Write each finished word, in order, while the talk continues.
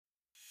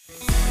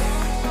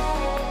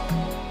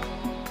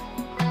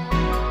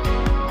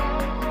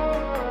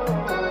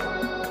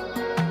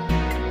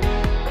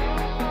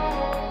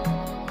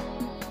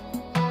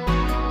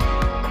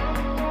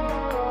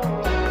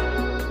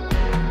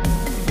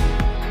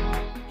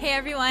Hey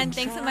everyone,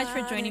 thanks so much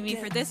for joining me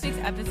for this week's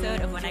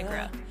episode of When I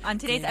Grow. On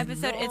today's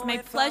episode, it's my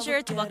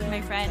pleasure to welcome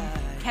my friend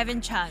Kevin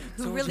Chung,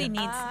 who really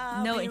needs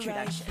no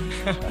introduction.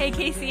 Hey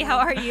Casey, how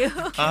are you?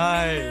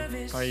 Hi,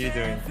 how are you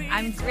doing?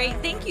 I'm great.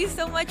 Thank you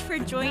so much for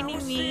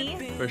joining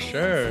me. For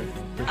sure.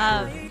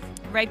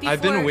 Right before...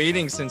 I've been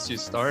waiting since you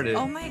started.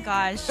 Oh my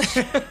gosh.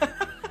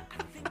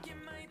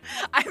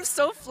 I'm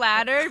so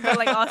flattered,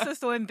 but also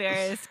so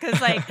embarrassed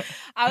because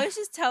I was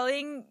just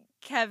telling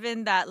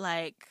Kevin that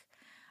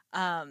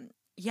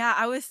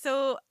I was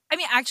so... I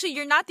mean, actually,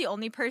 you're not the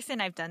only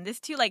person I've done this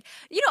to. A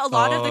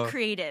lot of the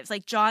creatives,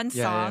 like John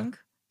Song,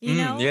 you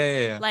know?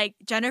 Yeah. Like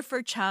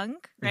Jennifer Chung,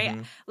 right?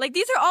 Mm-hmm.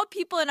 These are all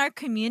people in our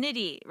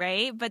community,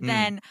 right? But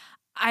then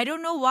I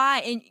don't know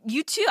why. And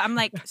you too, I'm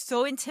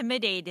so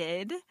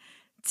intimidated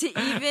to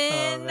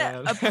even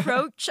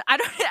approach. I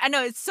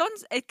know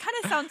it kind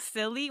of sounds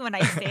silly when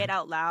I say it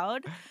out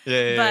loud.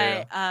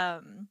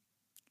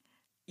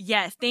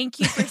 Yes, thank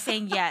you for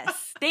saying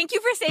yes. Thank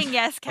you for saying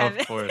yes,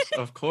 Kevin.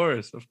 Of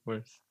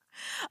course.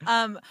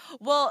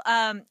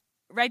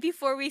 Right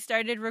before we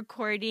started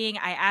recording,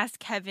 I asked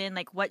Kevin,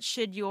 what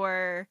should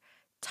your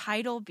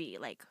title be?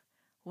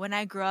 When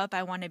I grow up,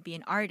 I want to be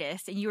an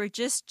artist. And you were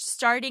just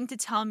starting to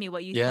tell me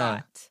what you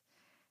thought.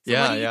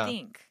 So what do you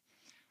think?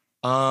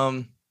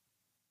 I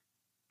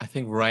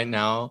think right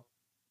now,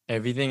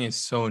 everything is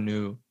so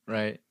new,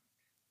 right?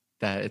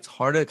 That it's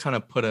hard to kind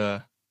of put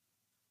a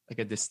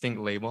distinct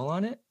label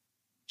on it.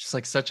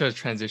 Just such a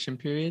transition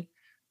period.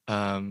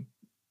 I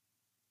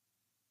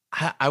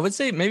would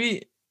say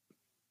maybe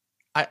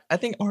I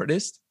think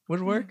artist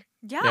would work.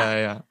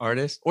 Yeah.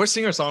 Artist or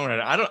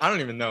singer-songwriter. I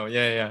don't even know.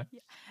 Yeah.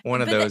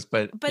 One of those,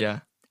 but yeah.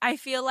 I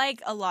feel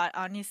a lot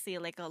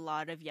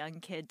of young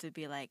kids would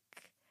be I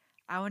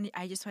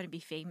just want to be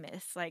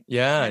famous.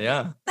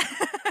 Yeah.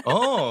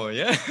 Oh,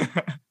 yeah.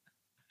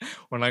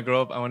 When I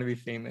grow up, I want to be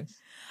famous.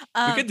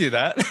 We could do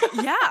that.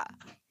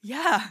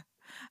 Yeah.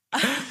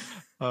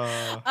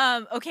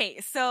 Okay,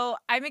 so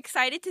I'm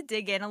excited to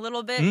dig in a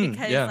little bit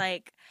because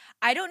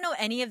I don't know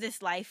any of this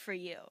life for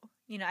you.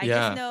 I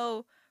just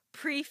know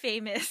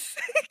pre-famous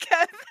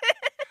Kevin.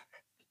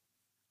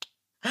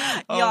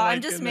 Y'all,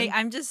 I'm just teasing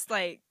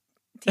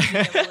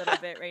him a little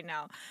bit right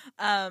now.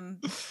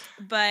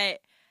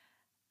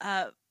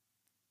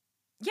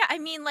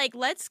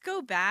 Let's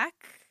go back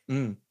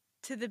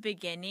to the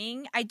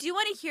beginning. I do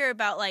want to hear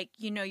about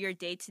your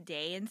day to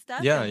day and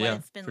stuff. And what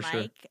it's been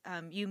like.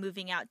 Sure. You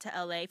moving out to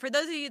LA. For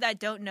those of you that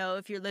don't know,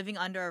 if you're living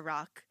under a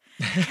rock,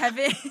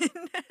 Kevin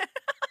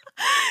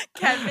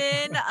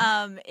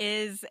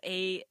is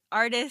a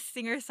artist,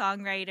 singer,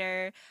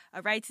 songwriter,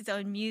 writes his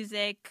own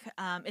music.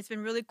 It's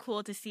been really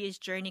cool to see his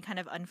journey kind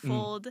of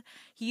unfold.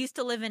 He used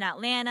to live in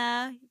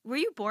Atlanta. Were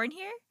you born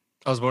here?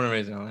 I was born and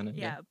raised in Atlanta.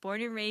 Yeah,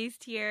 born and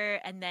raised here,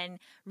 and then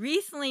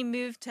recently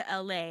moved to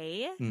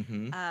LA.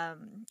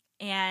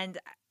 And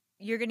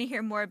you're going to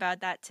hear more about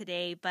that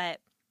today.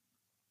 But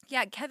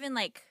yeah, Kevin,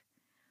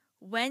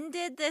 when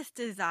did this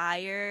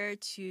desire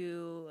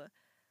to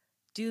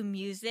do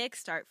music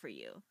start for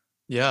you?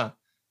 Yeah,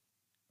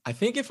 I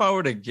think if I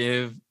were to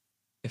give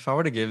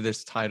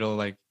this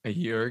title a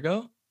year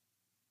ago,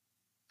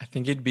 I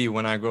think it'd be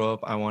when I grow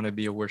up, I want to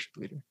be a worship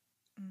leader.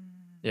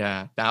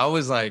 Yeah, that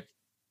was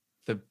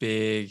the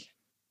big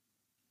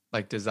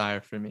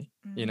desire for me,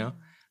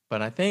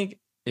 but I think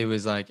it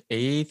was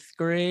 8th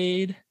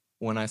grade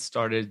when I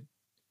started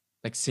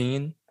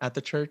singing at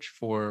the church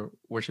for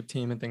worship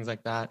team and things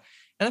like that.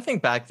 And I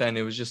think back then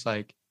it was just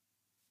I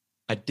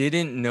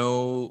didn't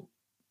know,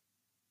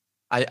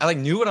 I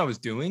knew what I was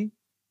doing,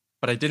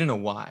 but I didn't know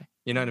why,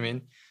 you know what I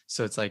mean?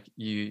 So it's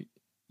you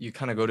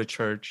kind of go to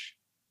church,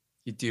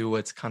 you do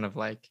what's kind of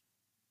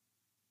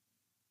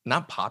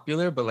not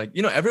popular, but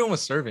everyone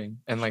was serving,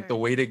 and sure. The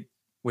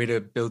way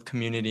to build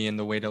community and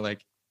the way to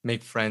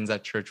make friends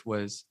at church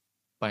was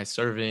by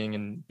serving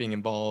and being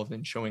involved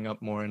and showing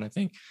up more. And I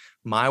think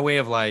my way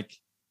of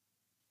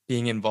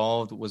being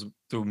involved was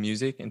through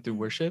music and through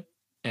worship,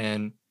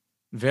 and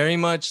very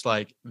much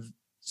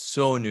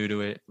so new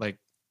to it.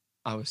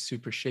 I was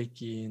super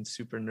shaky and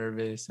super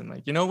nervous, and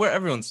where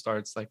everyone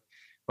starts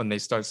when they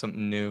start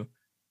something new.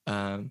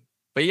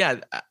 But yeah,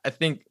 I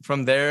think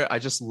from there I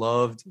just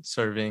loved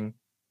serving.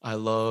 I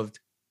loved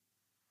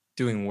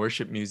doing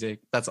worship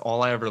music. That's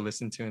all I ever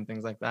listened to and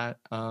things like that.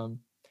 And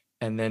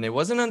then it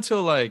wasn't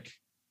until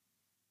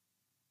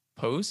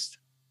post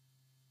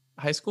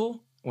high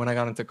school when I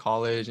got into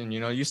college, and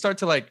you start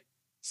to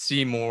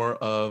see more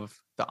of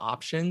the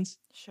options.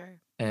 Sure.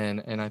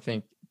 And I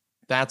think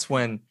that's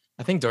when,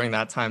 I think during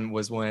that time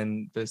was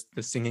when the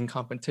singing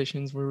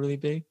competitions were really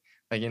big,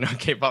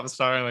 K-pop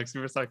star and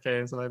Superstar K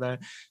and stuff like that.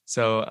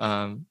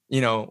 So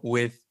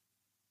with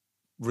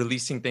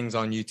releasing things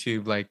on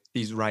YouTube,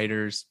 these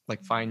writers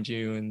find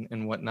you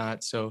and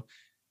whatnot. So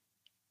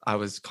I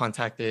was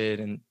contacted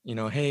and,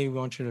 hey, we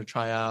want you to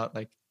try out.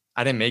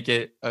 I didn't make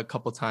it a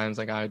couple times.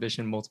 I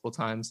auditioned multiple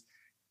times,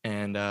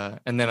 and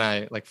then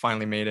I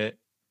finally made it.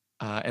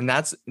 And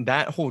that's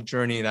that whole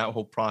journey, that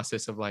whole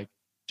process of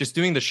just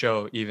doing the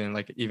show,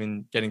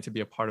 even getting to be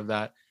a part of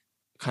that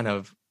kind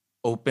of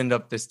opened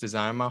up this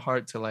desire in my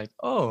heart to like,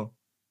 oh,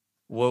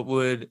 what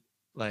would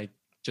like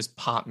just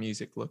pop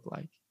music look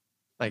like?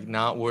 Like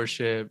not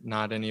worship,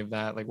 not any of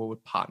that. Like what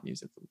would pop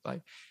music look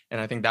like? And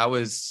I think that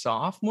was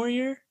sophomore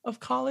year of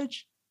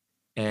college.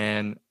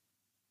 And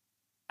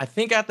I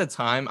think at the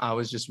time I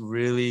was just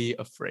really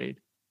afraid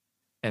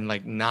and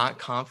like not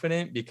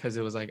confident because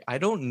it was like, I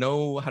don't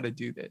know how to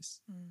do this.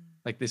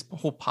 Like this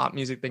whole pop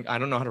music thing, I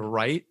don't know how to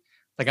write.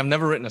 Like I've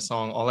never written a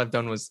song. All I've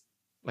done was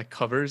like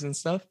covers and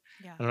stuff.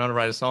 Yeah. I don't know how to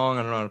write a song.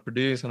 I don't know how to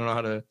produce. I don't know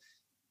how to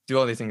do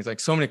all these things. Like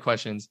so many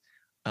questions.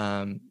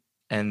 And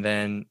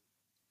then,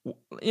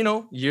 you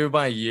know, year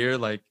by year,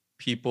 like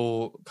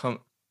people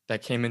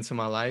that came into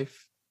my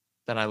life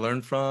that I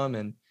learned from,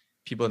 and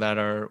people that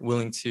are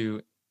willing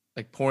to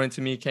like pour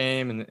into me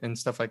came and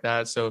stuff like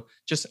that. So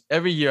just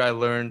every year I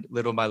learned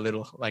little by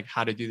little, like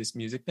how to do this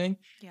music thing.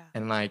 Yeah.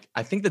 And like,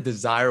 I think the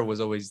desire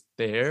was always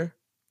there,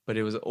 but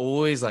it was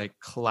always like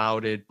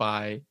clouded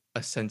by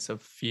a sense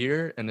of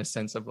fear and a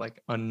sense of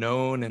like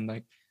unknown and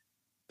like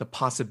the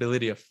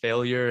possibility of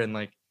failure and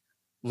like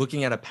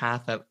looking at a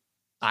path that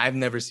I've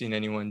never seen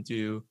anyone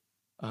do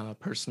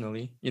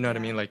personally. You know what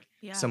I mean? Like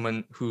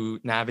someone who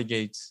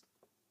navigates.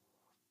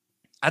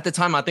 At the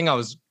time, I think I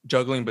was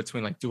juggling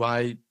between like, do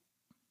I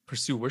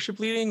pursue worship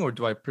leading or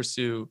do I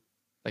pursue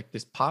like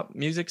this pop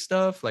music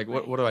stuff? Like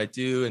what do I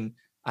do? And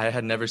I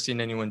had never seen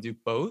anyone do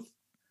both.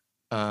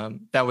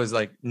 That was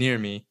like near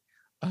me.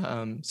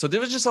 So there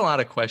was just a lot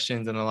of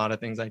questions and a lot of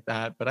things like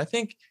that. But I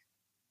think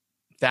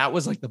that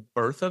was like the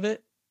birth of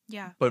it.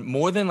 Yeah. But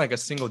more than like a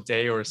single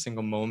day or a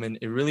single moment,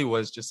 it really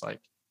was just like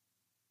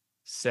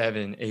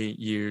 7-8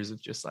 years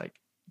of just like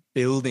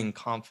building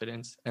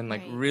confidence and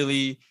like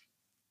really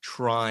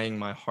trying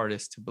my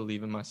hardest to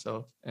believe in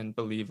myself and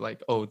believe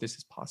like, oh, this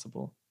is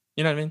possible.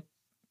 You know what I mean?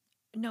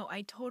 No,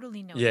 I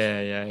totally know. Yeah.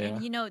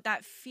 And you know,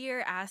 that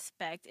fear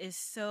aspect is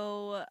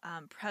so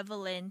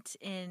prevalent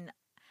in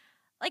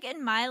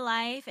my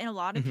life and a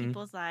lot of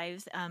people's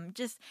lives. And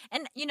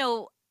you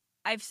know,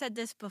 I've said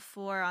this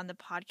before on the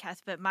podcast,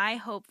 but my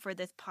hope for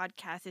this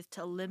podcast is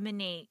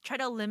to try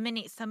to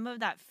eliminate some of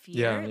that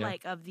fear,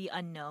 like of the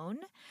unknown,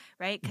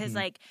 right? Because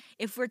like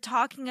if we're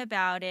talking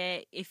about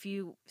it, if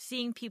you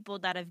seeing people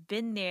that have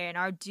been there and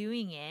are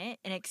doing it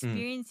and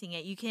experiencing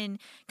it, you can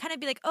kind of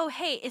be like, oh,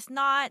 hey, it's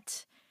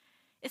not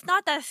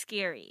that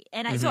scary.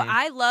 And so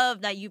I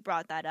love that you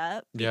brought that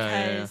up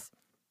because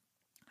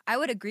I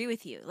would agree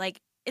with you. Like,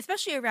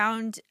 especially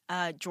around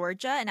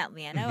Georgia and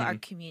Atlanta, our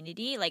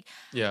community, like,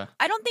 I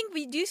don't think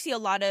we do see a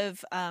lot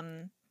of, I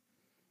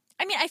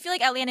mean, I feel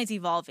like Atlanta is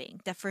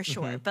evolving, that for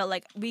sure, but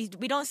like, we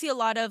don't see a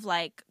lot of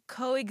like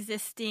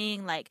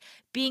coexisting, like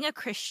being a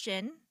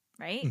Christian,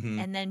 right?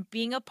 And then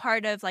being a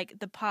part of like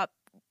the pop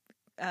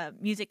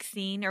music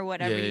scene or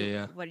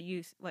whatever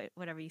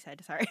whatever you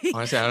said, sorry.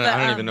 Honestly,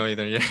 I don't even know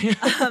either.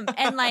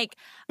 And like,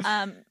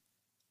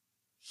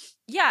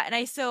 yeah, and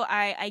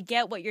I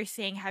get what you're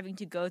saying, having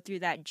to go through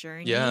that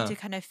journey to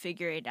kind of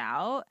figure it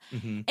out.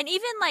 And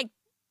even like,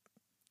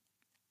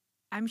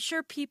 I'm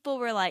sure people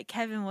were like,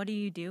 Kevin, what are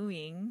you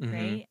doing?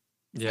 Right?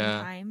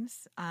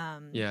 Sometimes.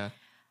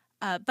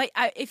 But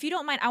if you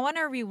don't mind, I want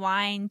to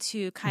rewind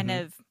to kind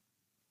of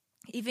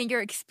even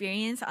your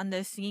experience on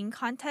the singing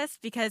contest,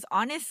 because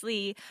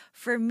honestly,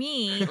 for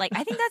me, like,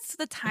 I think that's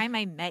the time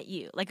I met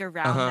you, like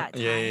around that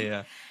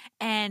time.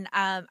 And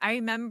I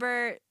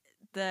remember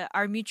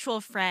our mutual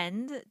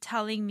friend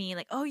telling me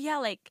like, oh yeah,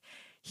 like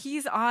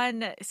he's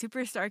on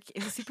Superstar.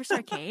 Is it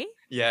Superstar K?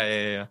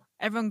 Yeah.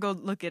 Everyone go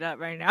look it up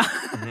right now.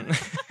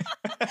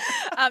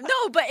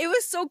 No, but it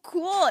was so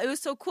cool. It was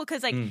so cool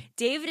because like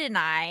David and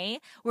I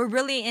were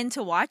really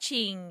into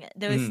watching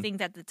those things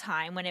at the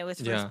time when it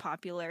was first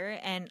popular,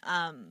 and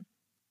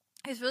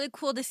it's really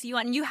cool to see you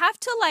on. And you have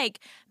to like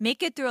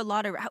make it through a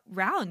lot of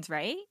rounds,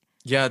 right?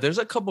 Yeah, there's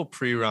a couple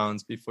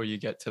pre-rounds before you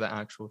get to the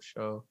actual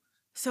show.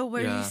 So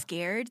were you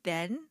scared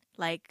then?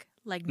 Like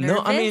nervous? No,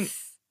 I mean,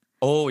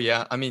 oh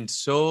yeah. I mean,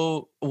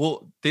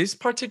 this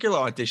particular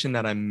audition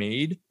that I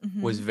made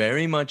was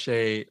very much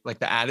like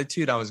the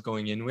attitude I was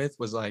going in with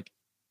was like,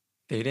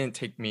 they didn't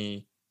take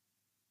me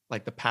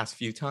like the past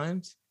few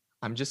times.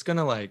 I'm just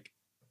gonna like,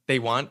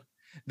 it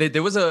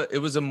was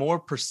a more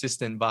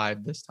persistent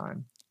vibe this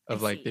time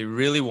of like, they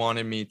really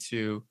wanted me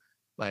to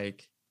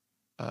like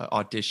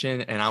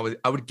audition, and I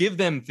would give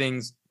them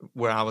things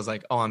where I was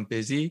like, oh, I'm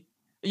busy.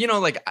 You know,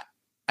 like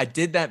I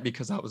did that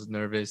because I was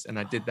nervous, and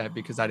I did that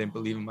because I didn't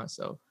believe in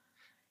myself.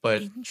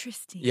 But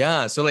interesting.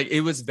 Yeah, so like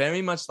it was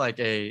very much like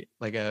a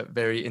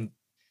very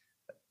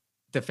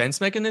defense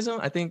mechanism.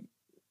 I think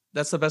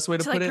that's the best way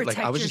to put it. Like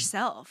I was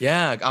yourself.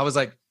 I was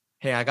like,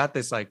 hey, I got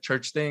this like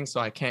church thing, so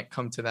I can't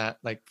come to that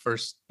like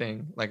first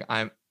thing. Like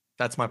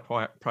that's my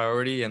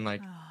priority, and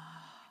like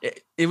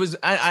it was.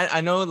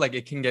 I know like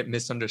it can get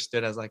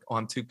misunderstood as like, oh,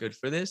 I'm too good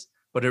for this,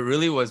 but it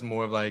really was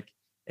more of like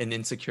an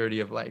insecurity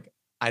of like,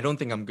 I don't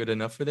think I'm good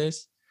enough for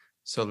this.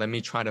 So let me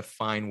try to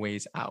find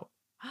ways out.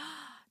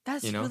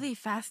 That's really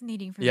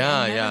fascinating for me.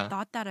 I never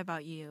thought that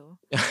about you.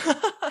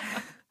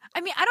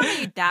 I mean, I don't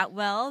know you that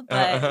well,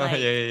 but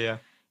like, yeah.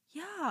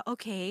 Yeah.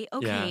 Okay.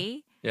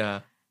 Yeah.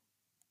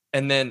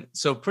 And then,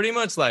 so pretty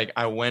much like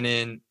I went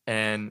in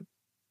and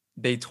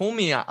they told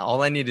me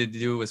all I needed to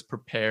do was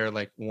prepare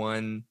like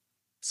one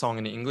song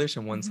in English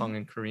and one song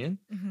in Korean.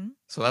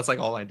 So that's like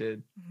all I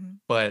did.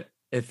 But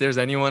if there's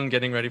anyone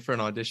getting ready for an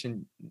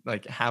audition,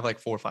 like have like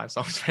 4 or 5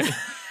 songs ready.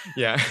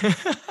 Yeah.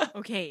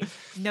 Okay.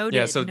 Noted.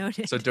 Yeah. So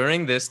Noted. so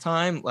during this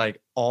time,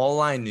 like all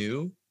I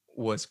knew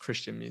was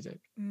Christian music.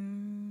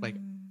 Like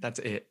that's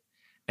it.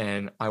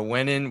 And I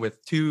went in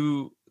with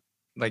 2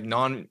 like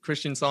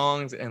non-Christian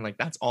songs and like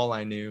that's all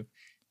I knew.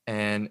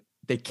 And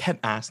they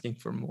kept asking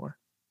for more.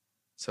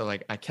 So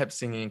like I kept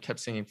singing.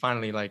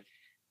 Finally, like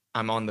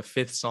I'm on the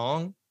 5th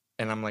song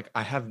and I'm like,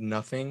 I have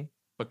nothing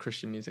but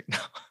Christian music now.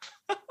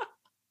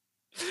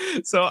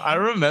 So I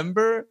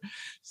remember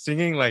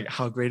singing like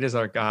How Great Is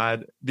Our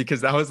God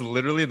because that was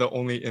literally the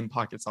only In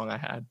Pocket song I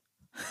had.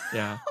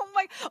 Yeah. Oh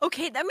my.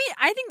 Okay. I mean,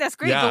 I think that's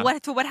great. Yeah.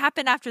 But what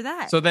happened after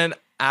that? So then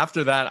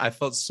after that, I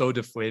felt so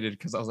deflated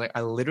because I was like,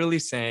 I literally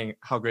sang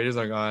How Great Is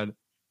Our God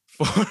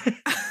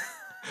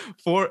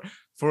for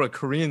for a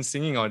Korean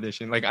singing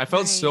audition. Like I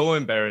felt so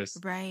embarrassed.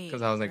 Right.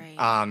 Because I was like,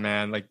 ah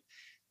man, like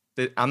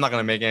I'm not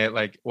gonna make it,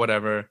 like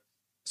whatever.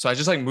 So I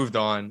just like moved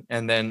on.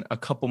 And then a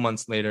couple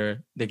months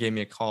later, they gave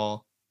me a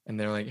call and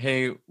they're like,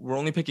 hey, we're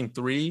only picking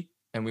 3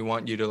 and we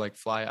want you to like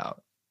fly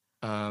out.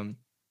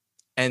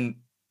 And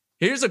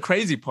here's the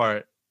crazy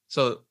part.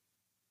 So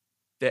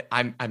that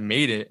I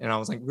made it and I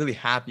was like really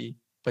happy.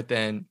 But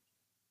then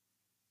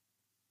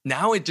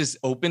now it just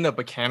opened up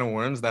a can of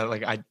worms that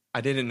like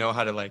I didn't know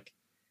how to like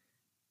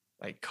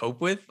cope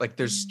with. Like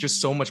there's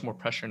just so much more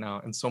pressure now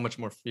and so much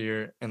more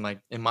fear. And like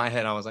in my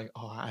head, I was like,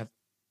 oh, I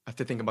have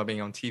to think about being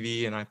on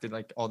TV and I have to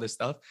like all this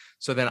stuff.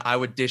 So then I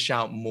would dish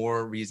out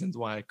more reasons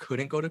why I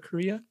couldn't go to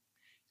Korea,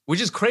 which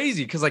is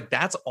crazy because like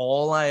that's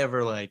all I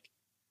ever like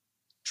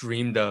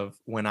dreamed of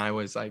when I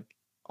was like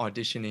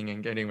auditioning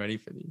and getting ready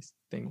for these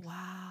things.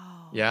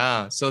 Wow.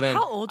 Yeah. So then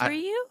how old were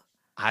you?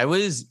 I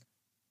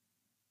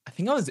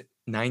think I was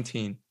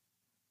 19.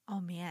 Oh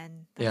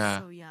man,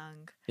 that's so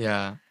young.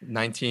 Yeah,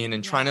 19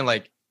 and trying to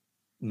like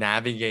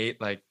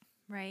navigate like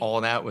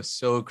all that was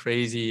so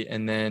crazy.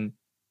 And then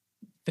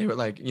they were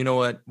like, you know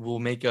what, we'll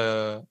make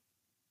pretty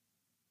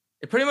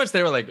much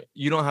they were like,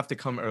 you don't have to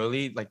come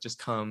early, like just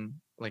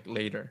come like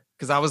later.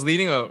 Because I was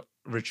leading a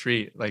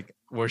retreat, like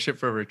worship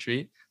for a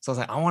retreat. So I was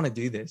like, I want to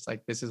do this.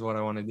 Like this is what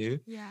I want to do.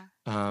 Yeah.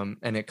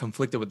 And it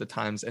conflicted with the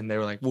times. And they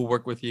were like, we'll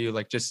work with you,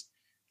 like just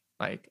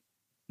like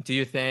do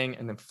your thing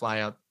and then fly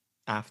out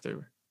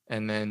after.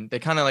 And then they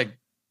kind of like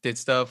did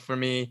stuff for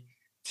me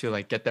to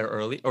like get there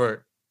early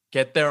or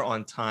get there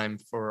on time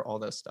for all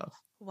that stuff.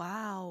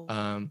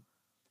 Wow.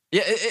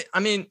 Yeah,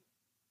 I mean,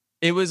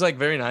 it was like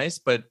very nice,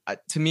 but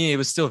to me, it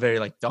was still very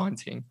like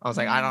daunting. I was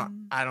like, I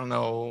don't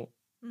know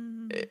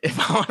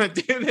if I want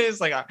to do this.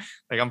 Like,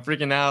 I'm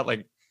freaking out.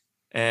 Like,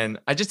 and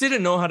I just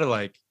didn't know how to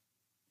like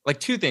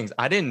 2 things.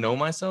 I didn't know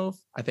myself,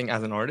 I think,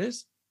 as an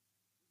artist,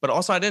 but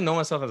also I didn't know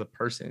myself as a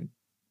person.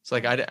 So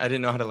like I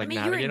didn't know how to like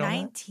navigate you were all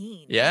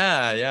 19.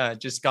 that. Yeah.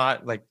 Just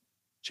got like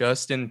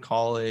just in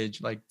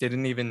college, like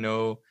didn't even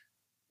know.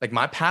 Like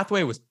my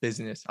pathway was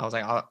business. I was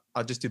like,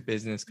 I'll just do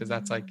business because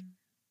that's like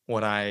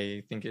what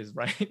I think is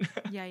right.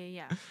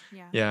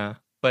 Yeah.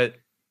 But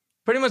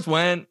pretty much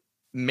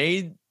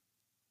made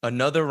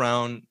another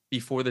round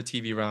before the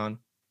TV round,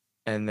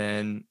 and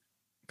then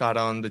got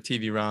on the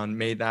TV round,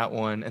 made that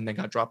one, and then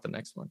got dropped the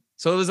next one.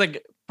 So it was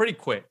like pretty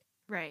quick.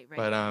 Right.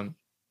 But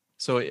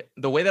so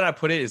the way that I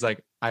put it is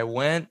like I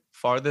went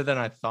farther than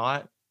I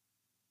thought,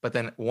 but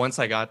then once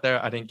I got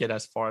there, I didn't get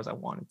as far as I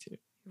wanted to.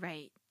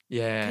 Right.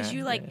 Yeah. Because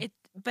you like it,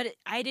 but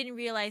I didn't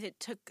realize it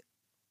took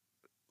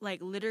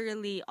like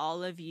literally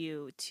all of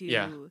you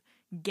to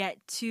get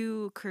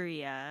to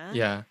Korea.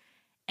 Yeah.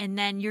 And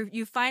then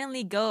you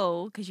finally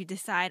go because you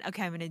decide,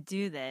 okay, I'm gonna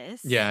do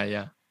this.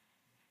 Yeah.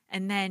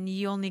 And then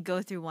you only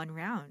go through one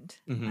round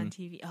on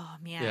TV. Oh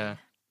man. Yeah.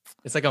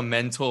 It's like a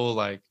mental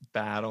like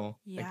battle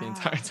like the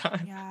entire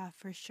time. Yeah,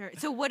 for sure.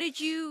 So what did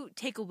you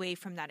take away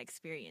from that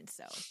experience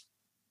though?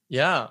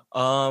 Yeah.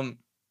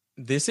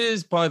 This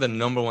is probably the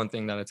number one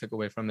thing that I took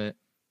away from it.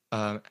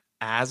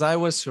 As I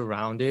was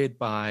surrounded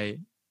by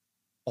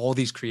all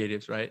these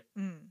creatives, right?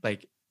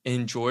 Like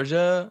in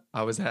Georgia,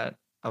 I was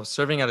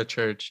serving at a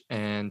church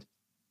and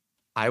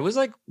I was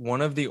like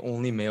one of the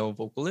only male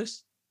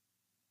vocalists.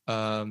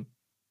 And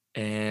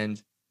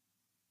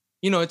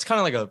you know, it's kind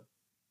of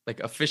like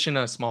a fish in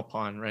a small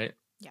pond, right?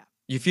 Yeah.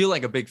 You feel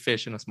like a big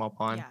fish in a small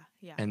pond.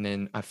 Yeah. And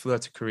then I flew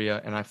out to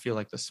Korea and I feel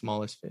like the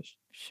smallest fish.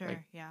 Sure.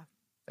 Like, yeah.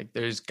 Like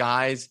there's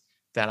guys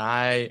that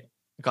I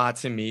got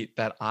to meet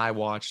that I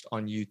watched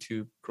on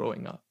YouTube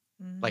growing up.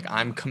 Like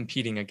I'm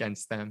competing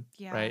against them,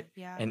 right?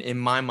 Yeah. And in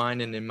my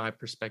mind and in my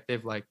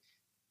perspective, like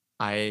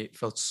I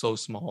felt so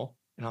small.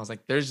 And I was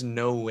like, there's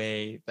no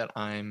way that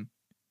I'm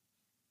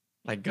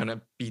like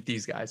gonna beat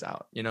these guys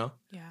out, you know?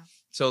 Yeah.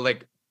 So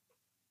like,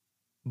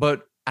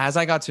 but as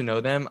I got to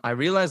know them, I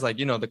realized like,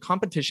 you know, the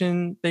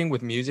competition thing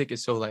with music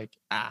is so like,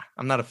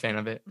 I'm not a fan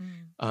of it.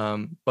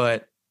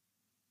 But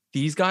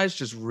these guys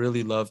just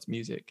really loved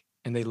music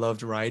and they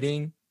loved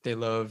writing, they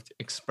loved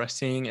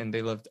expressing, and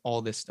they loved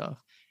all this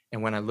stuff.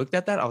 And when I looked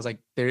at that, I was like,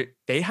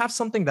 they have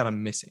something that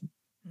I'm missing.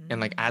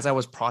 And like, as I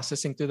was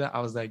processing through that, I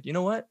was like, you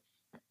know what?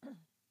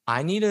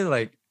 I need to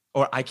like,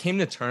 or I came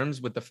to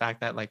terms with the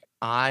fact that like,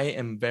 I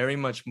am very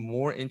much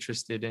more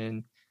interested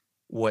in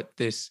what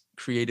this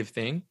creative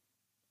thing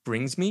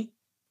brings me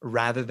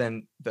rather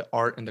than the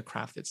art and the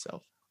craft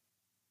itself.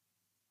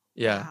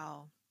 Yeah.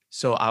 Wow.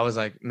 So I was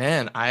like,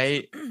 man,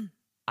 I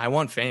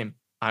want fame.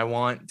 I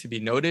want to be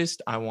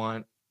noticed. I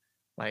want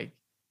like,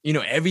 you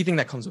know, everything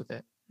that comes with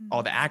it,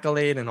 all the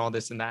accolade and all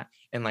this and that.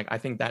 And like, I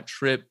think that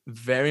trip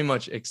very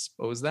much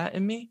exposed that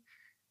in me.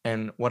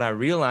 And what I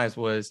realized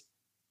was,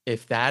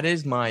 if that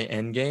is my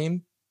end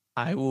game,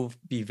 I will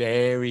be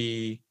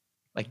very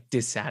like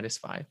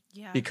dissatisfied.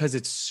 Yeah. Because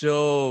it's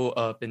so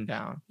up and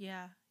down.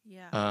 Yeah.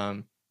 Yeah.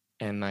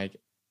 And like,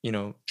 you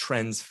know,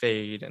 trends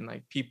fade and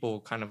like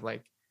people kind of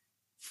like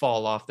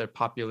fall off their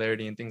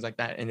popularity and things like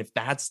that. And if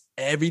that's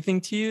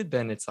everything to you,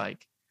 then it's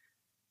like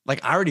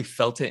I already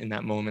felt it in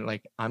that moment.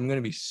 Like, I'm going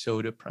to be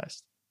so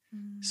depressed.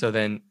 So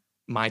then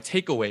my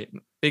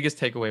biggest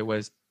takeaway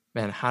was,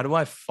 man, how do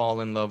I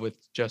fall in love with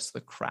just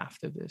the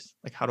craft of this?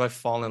 Like, how do I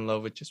fall in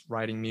love with just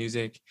writing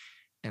music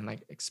and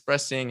like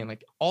expressing and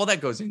like all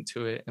that goes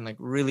into it, and like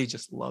really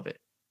just love it?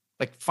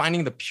 Like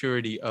finding the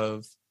purity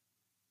of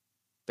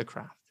the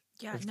craft.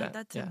 Yeah, no,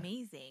 that's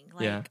amazing.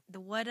 Yeah.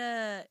 What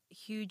a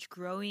huge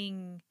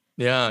growing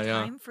Yeah.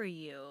 time for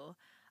you.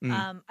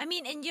 I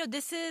mean, and you know,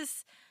 this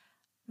is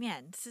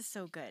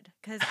so good,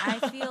 because I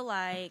feel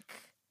like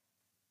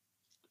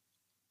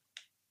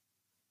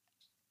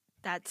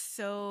that's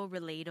so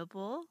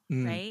relatable,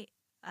 right?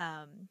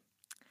 I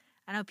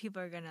know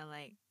people are gonna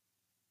like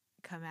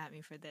come at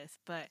me for this,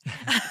 but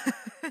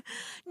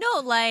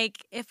no,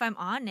 like, if I'm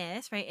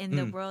honest, right, in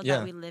the world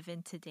that we live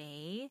in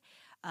today,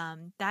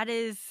 that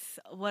is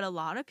what a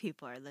lot of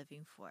people are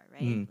living for,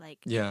 right?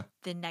 Like,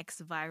 the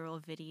next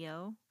viral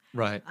video,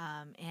 right?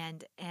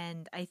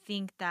 And I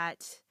think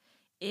that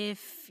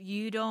if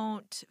you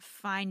don't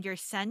find your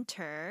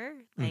center,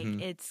 like,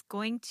 it's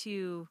going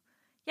to,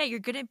 you're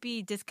gonna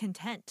be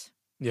discontent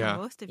for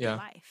most of your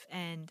life,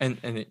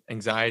 and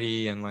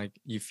anxiety, and like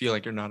you feel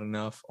like you're not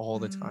enough all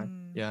the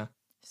time. Yeah.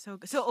 So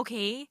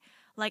okay,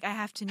 like, I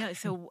have to know.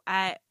 So,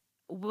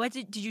 what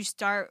did you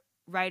start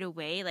right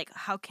away? Like,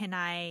 how can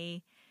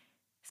I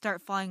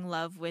start falling in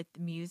love with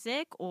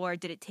music, or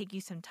did it take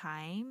you some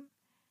time?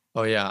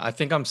 Oh yeah, I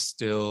think I'm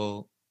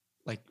still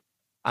like,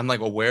 I'm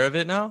like aware of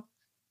it now,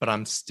 but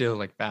I'm still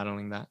like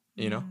battling that,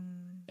 you know?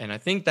 And I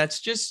think that's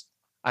just,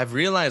 I've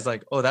realized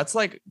like, oh, that's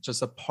like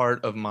just a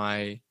part of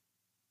my,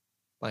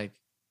 like,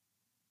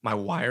 my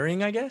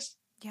wiring, I guess.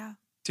 Yeah.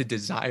 To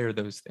desire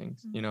those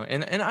things, you know?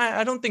 And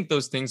I don't think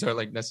those things are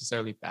like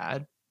necessarily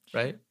bad,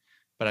 right?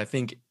 But I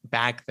think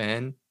back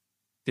then,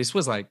 this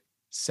was like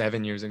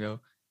 7 years ago,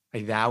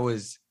 like that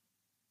was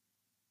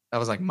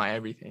like my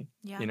everything,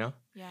 you know?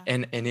 Yeah.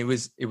 And it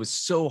was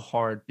so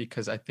hard,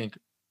 because I think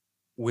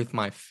with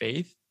my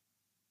faith,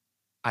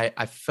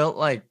 I felt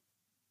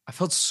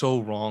so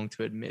wrong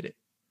to admit it,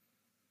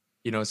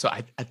 you know? So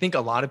I think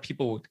a lot of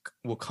people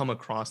will come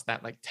across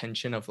that like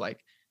tension of like,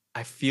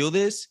 I feel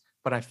this,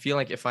 but I feel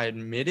like if I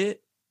admit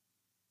it,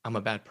 I'm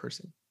a bad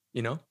person,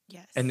 you know?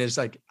 Yes. And there's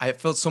like, I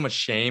felt so much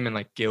shame and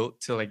like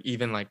guilt to like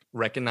even like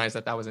recognize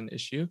that was an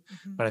issue.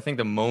 But I think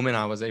the moment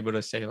I was able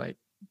to say like,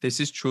 this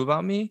is true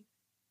about me,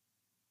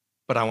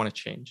 but I want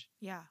to change.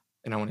 Yeah.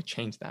 And I want to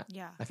change that.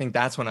 Yeah. I think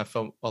that's when I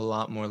felt a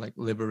lot more like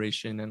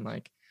liberation and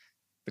like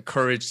the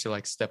courage to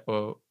like step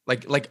out,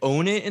 like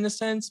own it in a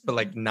sense, but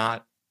like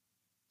not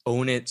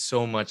own it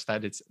so much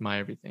that it's my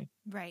everything.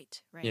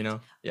 Right. You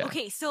know? Yeah.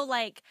 Okay, so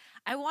like,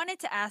 I wanted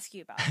to ask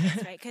you about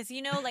this, right? Because,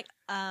 you know, like,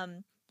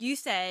 you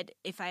said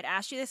if I'd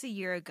asked you this a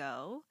year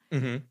ago,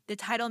 the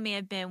title may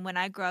have been "When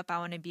I Grow Up, I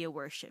Want to Be a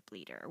Worship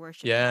Leader, a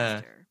worship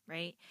pastor,"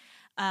 right?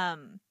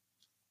 And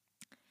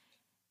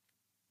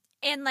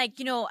like,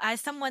 you know, as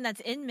someone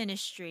that's in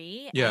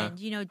ministry, and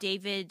you know,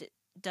 David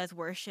does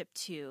worship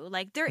too,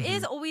 like, there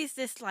is always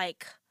this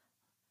like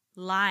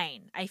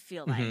line, I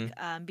feel like,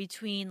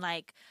 between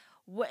like,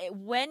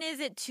 when is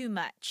it too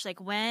much?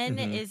 Like, when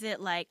is it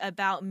like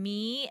about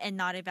me and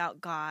not about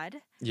God?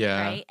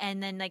 Yeah. Right.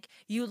 And then like,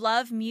 you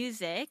love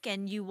music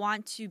and you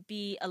want to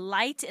be a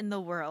light in the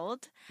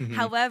world.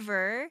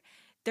 However,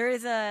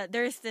 there's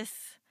this,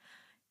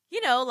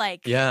 you know,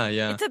 like,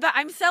 it's about,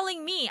 I'm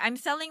selling me, I'm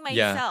selling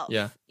myself,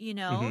 you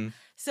know?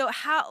 So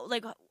how,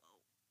 like,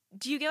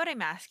 do you get what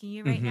I'm asking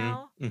you right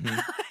now?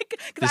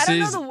 Because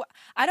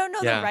I don't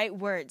know the right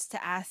words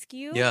to ask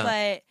you,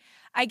 but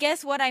I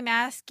guess what I'm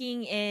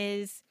asking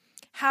is,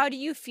 how do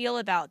you feel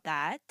about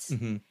that?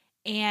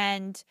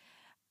 And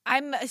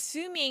I'm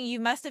assuming you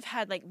must have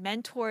had like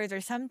mentors or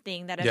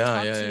something that have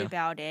talked to you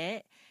about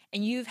it,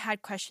 and you've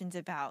had questions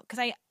about, because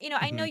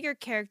I know your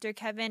character,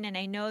 Kevin, and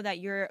I know that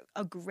you're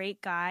a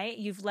great guy.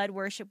 You've led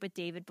worship with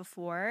David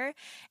before,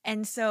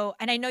 and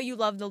I know you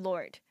love the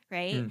Lord,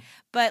 right?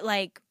 But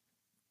like,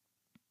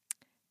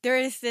 there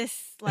is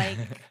this like,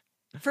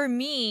 for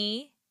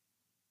me,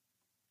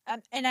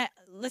 and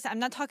listen, I'm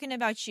not talking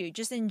about you,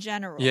 just in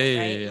general,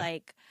 right?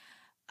 Like,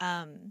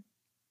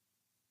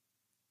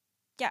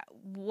 yeah,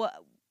 what?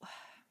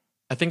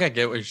 I think I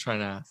get what you're trying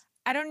to ask.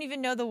 I don't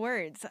even know the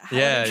words.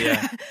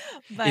 Yeah.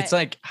 But it's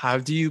like, how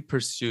do you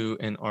pursue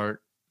an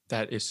art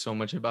that is so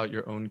much about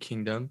your own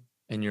kingdom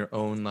and your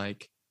own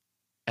like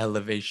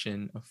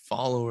elevation of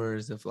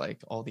followers, of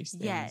like all these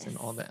things and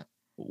all that,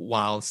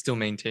 while still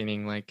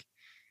maintaining like,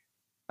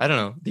 I don't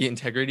know, the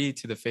integrity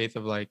to the faith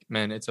of like,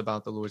 man, it's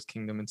about the Lord's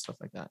kingdom and stuff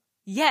like that.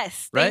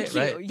 Yes, Right?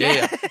 thank you.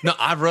 Right. Yeah. No,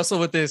 I've wrestled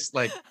with this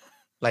like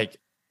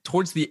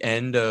towards the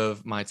end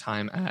of my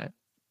time at,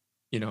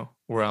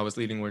 where I was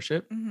leading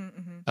worship.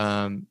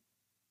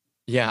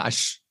 Yeah,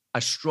 I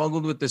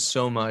struggled with this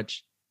so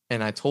much,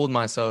 and I told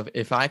myself,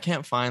 if I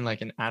can't find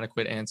like an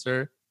adequate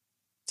answer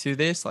to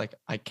this, like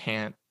I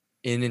can't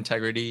in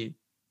integrity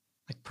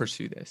like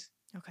pursue this.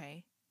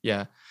 Okay.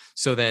 Yeah.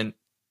 So then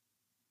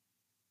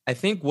I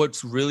think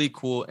what's really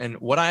cool, and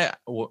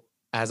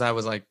as I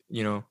was like,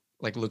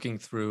 like looking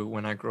through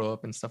when I grow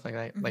up and stuff like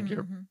that, like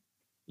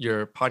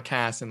your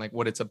podcast and like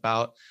what it's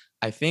about,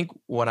 I think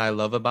what I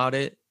love about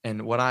it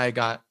and what I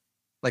got,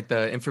 like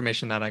the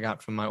information that I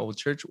got from my old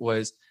church,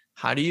 was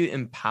how do you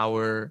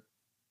empower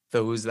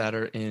those that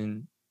are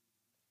in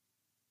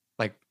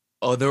like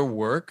other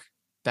work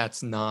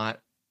that's not,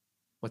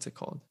 what's it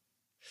called?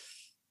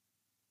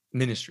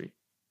 Ministry.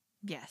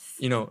 Yes.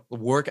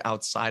 Work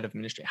outside of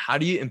ministry. How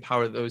do you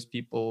empower those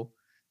people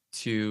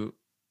to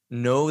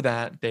know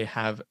that they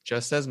have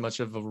just as much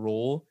of a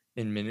role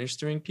in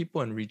ministering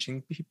people and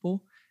reaching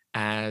people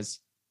as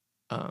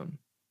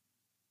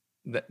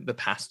the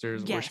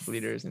pastors, worship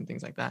leaders, and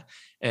things like that?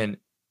 And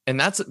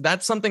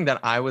that's something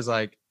that I was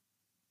like,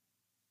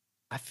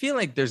 I feel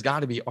like there's got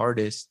to be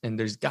artists and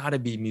there's got to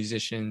be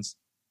musicians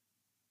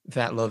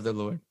that love the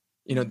Lord.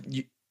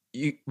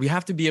 We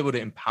have to be able to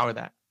empower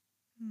that.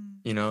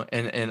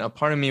 And a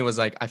part of me was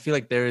like, I feel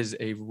like there is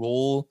a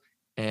role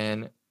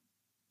and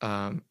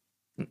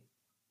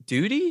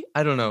duty,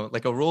 I don't know,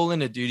 like a role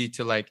and a duty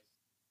to like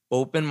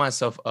open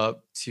myself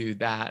up to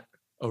that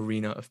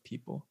arena of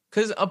people,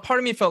 because a part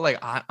of me felt like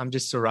I'm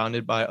just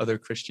surrounded by other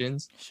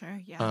Christians. Sure.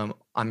 Yeah.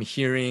 I'm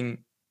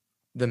hearing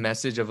the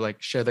message of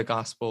like, share the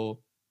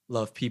gospel,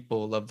 love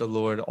people, love the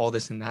Lord, all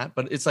this and that,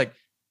 but it's like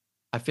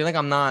I feel like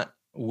I'm not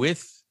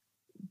with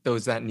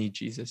those that need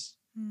Jesus,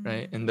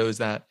 right? And those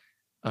that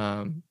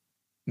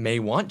may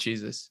want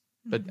Jesus,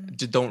 but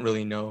just don't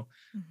really know.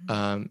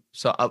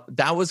 So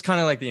that was kind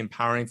of like the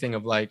empowering thing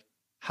of like,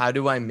 how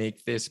do I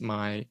make this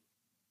my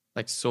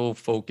like sole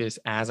focus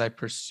as I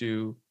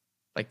pursue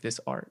like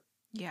this art?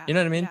 Yeah. You know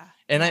what I mean?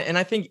 Yeah. And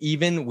I think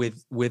even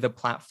with a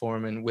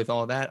platform and with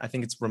all that, I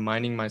think it's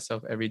reminding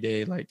myself every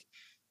day, like,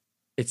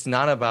 it's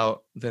not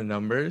about the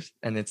numbers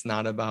and it's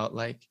not about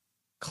like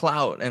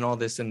clout and all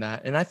this and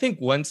that. And I think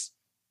once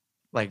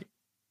like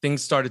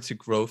things started to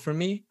grow for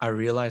me, I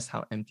realized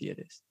how empty it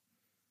is,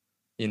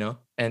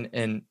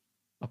 and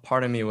a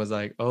part of me was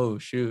like, oh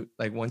shoot,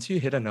 like once you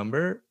hit a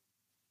number,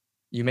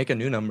 you make a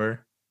new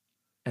number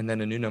and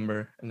then a new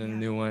number and then a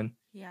new one.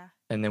 Yeah.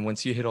 And then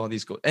once you hit all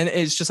these goals, and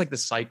it's just like the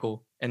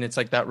cycle. And it's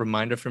like that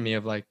reminder for me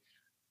of like,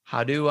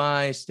 how do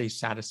I stay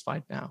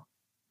satisfied now?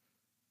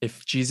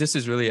 If Jesus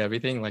is really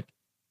everything, like,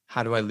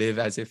 how do I live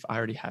as if I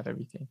already have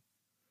everything,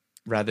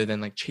 rather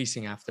than like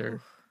chasing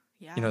after,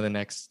 the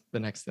next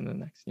and the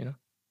next,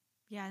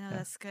 Yeah, no,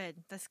 that's good.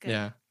 That's good.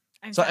 Yeah.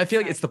 So I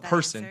feel like it's the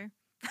person.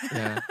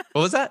 Yeah.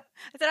 What was that?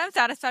 I said I'm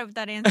satisfied with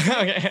that answer.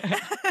 Okay.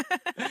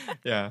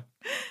 Yeah.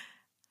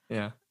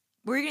 Yeah.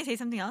 Were you going to say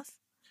something else?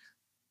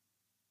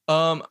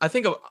 I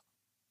think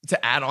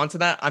to add on to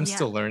that, I'm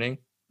still learning.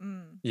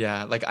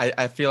 Yeah. Like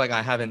I feel like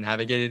I haven't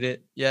navigated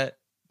it yet,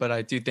 but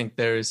I do think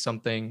there is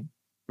something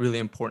really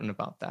important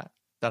about that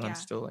I'm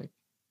still like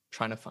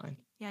trying to find.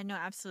 Yeah, no,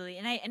 absolutely.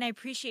 And I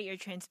appreciate your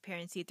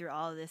transparency through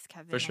all of this,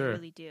 Kevin. For sure. I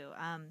really do.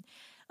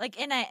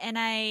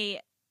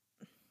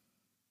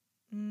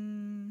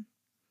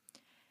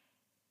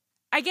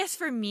 I guess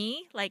for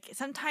me, like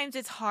sometimes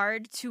it's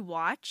hard to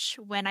watch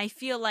when I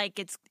feel like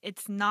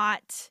it's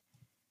not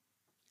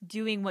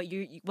doing what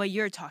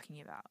you're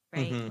talking about,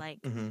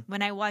 right?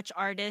 When I watch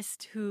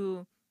artists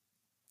who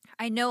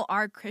I know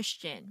are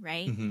Christian,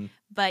 right?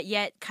 But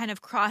yet kind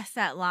of cross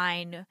that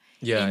line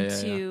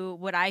into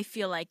what I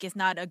feel like is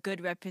not a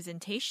good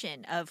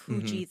representation of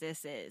who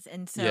Jesus is.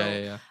 And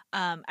so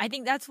I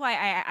think that's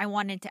why I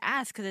wanted to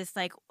ask, because it's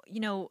like,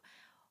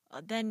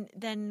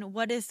 then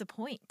what is the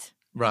point?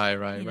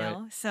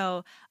 Right.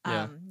 So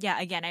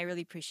again, I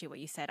really appreciate what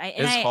you said.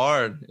 It's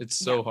hard. It's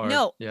so hard.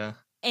 No. Yeah.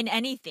 In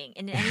anything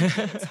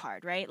it's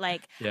hard, right?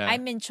 Like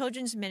I'm in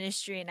children's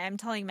ministry and I'm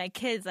telling my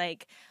kids,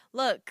 like,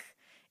 look,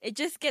 it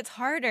just gets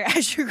harder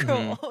as you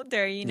grow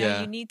older. You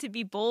need to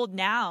be bold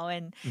now.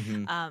 And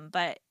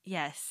but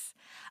yes.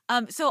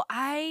 So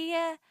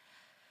I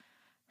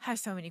have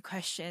so many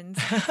questions.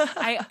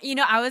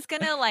 I was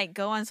gonna like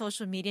go on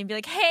social media and be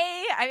like,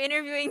 hey, I'm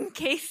interviewing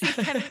Casey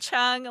Kevin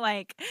Chung.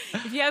 Like,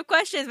 if you have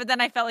questions, but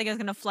then I felt like I was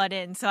gonna flood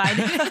in, so I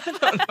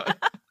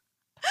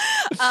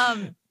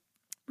didn't.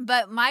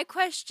 But my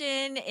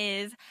question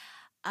is,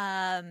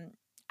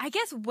 I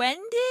guess, when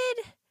did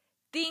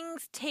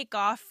things take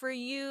off for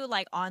you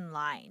like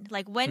online?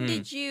 Like when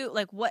did you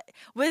like what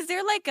was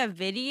there like a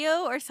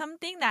video or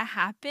something that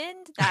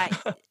happened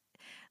that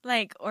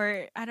like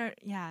or I don't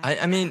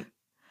I mean,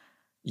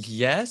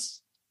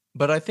 yes,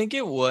 but I think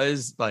it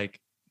was like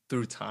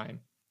through time,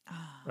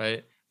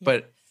 right? Yes.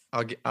 But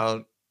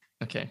I'll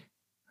okay.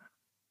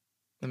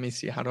 Let me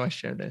see. How do I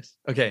share this?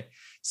 Okay,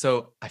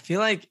 so I feel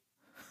like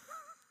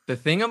the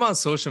thing about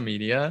social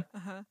media,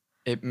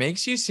 it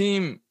makes you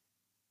seem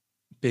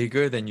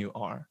bigger than you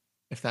are,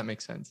 if that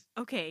makes sense.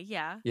 Okay,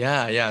 yeah.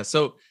 Yeah.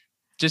 So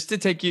just to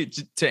take you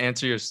to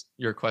answer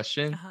your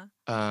question,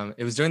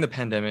 it was during the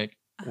pandemic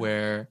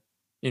where,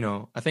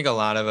 I think a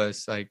lot of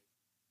us like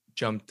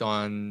jumped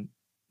on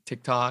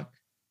TikTok,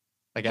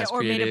 like as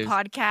or creatives, made a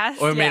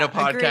podcast, or made a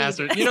podcast,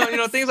 agreed.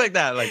 or things like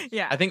that. Like,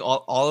 yeah. I think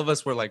all of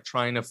us were like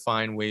trying to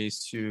find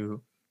ways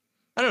to,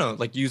 I don't know,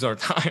 like use our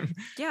time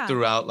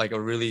throughout like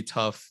a really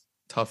tough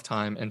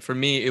time. And for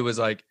me, it was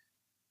like,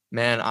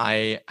 man,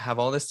 I have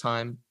all this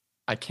time.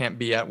 I can't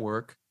be at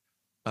work.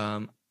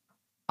 I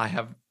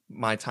have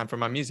my time for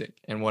my music.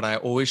 And what I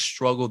always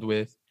struggled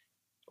with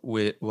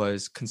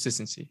was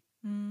consistency.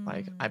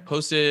 Like I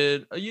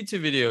posted a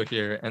YouTube video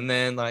here, and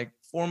then like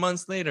 4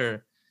 months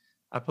later,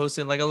 I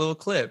posted like a little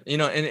clip,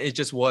 and it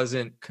just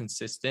wasn't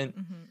consistent.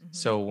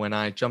 So when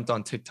I jumped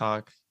on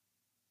TikTok,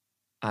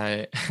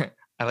 I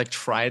I like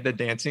tried the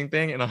dancing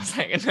thing, and I was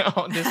like,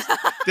 no,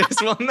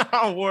 this will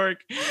not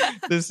work.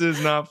 This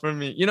is not for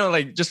me.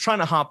 Like just trying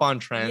to hop on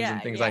trends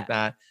and things like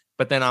that.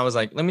 But then I was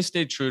like, let me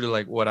stay true to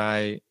like what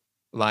I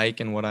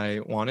like and what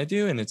I want to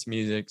do, and it's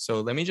music.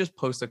 So let me just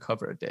post a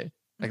cover a day.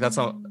 Like that's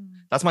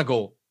my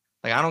goal.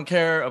 Like I don't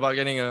care about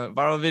getting a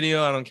viral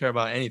video. I don't care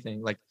about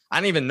anything. Like I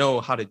didn't even know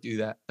how to do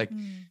that. Like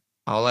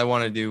all I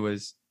want to do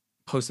was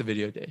post a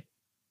video a day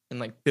and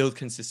like build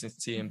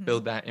consistency and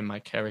build that in my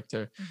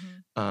character.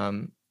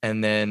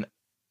 And then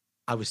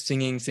I was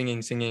singing.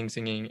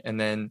 And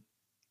then,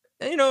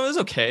 it was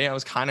okay. I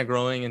was kind of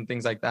growing and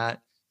things like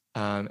that.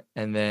 And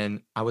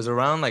then I was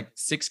around like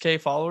 6K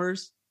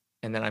followers.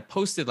 And then I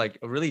posted like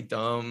a really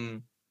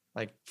dumb,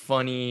 like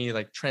funny,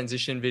 like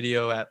transition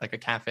video at like a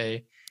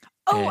cafe.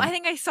 Oh, I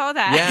think I saw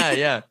that.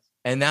 Yeah.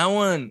 And that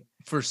one,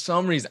 for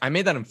some reason, I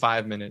made that in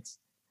 5 minutes.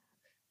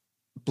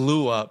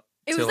 Blew up.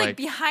 It was like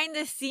behind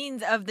the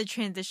scenes of the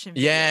transition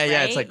video, yeah.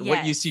 Right? It's like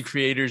what you see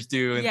creators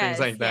do and things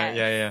like that.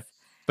 Yeah.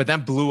 But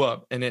that blew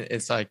up, and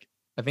it's like,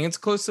 I think it's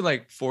close to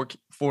like 4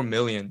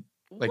 million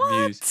like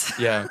views.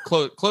 Yeah,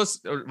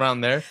 close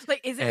around there.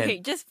 Like, is it okay?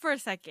 Just for a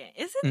second,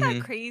 isn't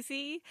that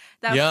crazy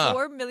that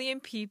 4 million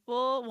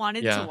people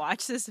wanted to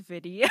watch this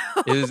video?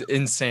 It is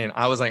insane.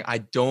 I was like, I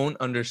don't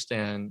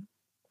understand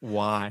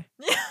why.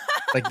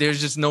 Like,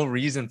 there's just no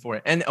reason for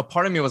it. And a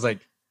part of me was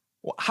like,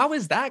 how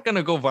is that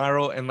gonna go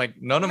viral? And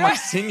like, none of my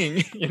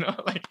singing,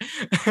 like.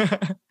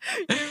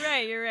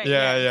 You're right.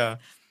 Yeah.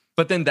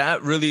 But then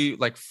that really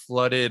like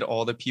flooded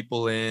all the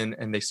people in,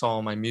 and they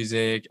saw my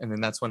music, and then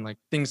that's when like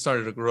things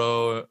started to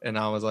grow, and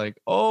I was like,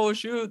 oh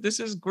shoot, this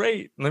is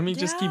great, let me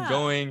just keep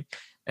going.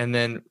 And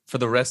then for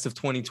the rest of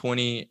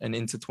 2020 and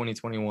into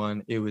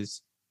 2021, it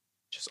was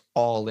just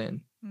all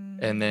in.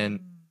 And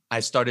then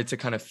I started to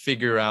kind of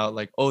figure out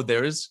like, oh,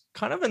 there's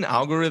kind of an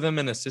algorithm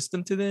and a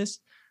system to this.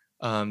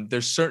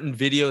 There's certain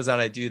videos that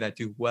I do that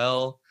do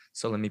well,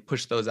 so let me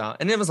push those out.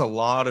 And it was a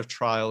lot of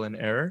trial and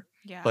error,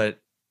 but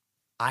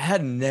I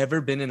had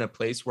never been in a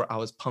place where I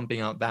was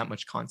pumping out that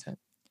much content,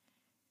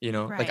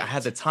 like I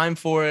had the time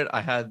for it.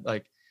 I had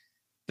like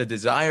the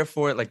desire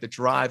for it, like the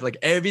drive, like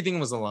everything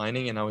was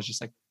aligning, and I was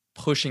just like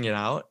pushing it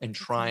out and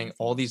trying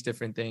all these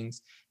different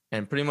things.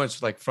 And pretty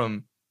much like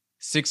from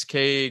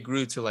 6K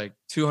grew to like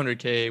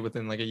 200K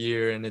within like a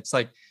year. And it's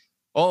like,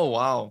 oh,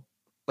 wow.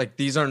 Like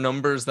these are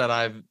numbers that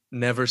I've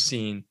never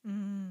seen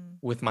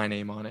with my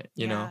name on it,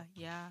 you know?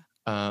 Yeah.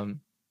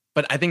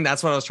 But I think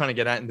that's what I was trying to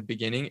get at in the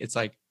beginning. It's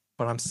like,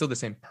 but I'm still the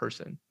same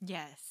person.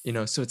 Yes.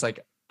 So it's like,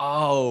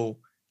 oh,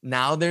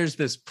 now there's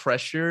this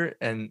pressure,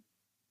 and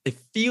it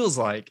feels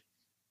like,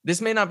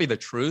 this may not be the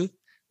truth,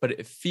 but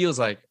it feels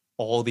like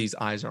all these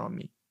eyes are on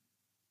me.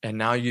 And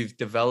now you've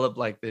developed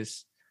like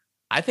this,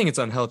 I think it's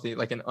unhealthy,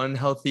 like an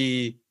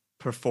unhealthy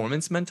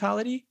performance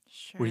mentality,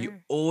 where you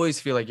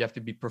always feel like you have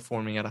to be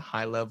performing at a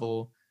high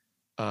level.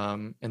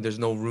 And there's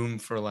no room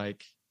for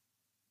like,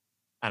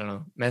 I don't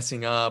know,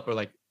 messing up or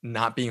like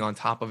not being on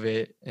top of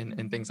it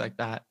and things like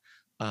that.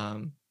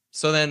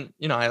 So then,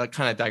 I like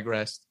kind of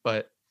digressed,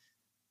 but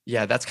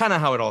yeah, that's kind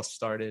of how it all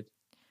started.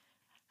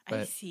 But...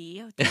 I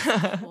see. Oh,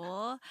 that's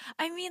cool.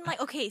 I mean,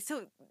 like, okay,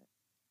 so,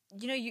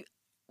 you,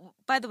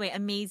 by the way,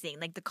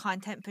 amazing. Like the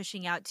content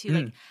pushing out too.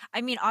 Like,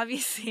 I mean,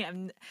 obviously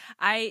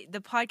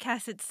the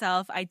podcast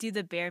itself, I do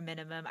the bare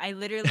minimum. I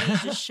literally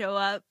just show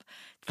up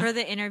for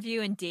the interview,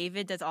 and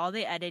David does all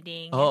the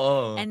editing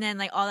and then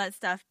like all that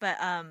stuff. But,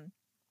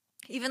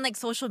 even like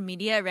social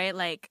media, right?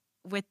 Like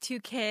with 2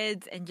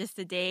 kids and just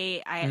a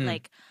day,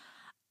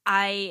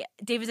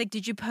 David's like,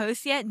 did you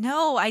post yet?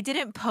 No, I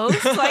didn't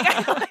post.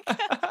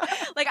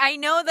 Like like I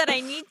know that I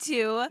need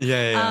to.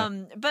 Yeah.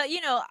 But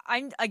you know,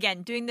 I'm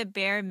again doing the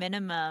bare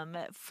minimum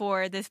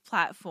for this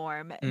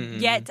platform. Mm-mm.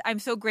 Yet I'm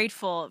so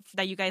grateful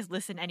that you guys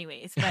listen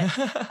anyways. But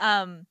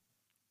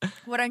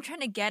what I'm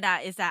trying to get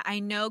at is that I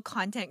know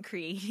content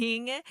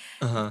creating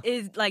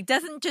is like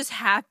doesn't just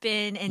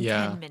happen in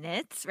 10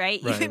 minutes,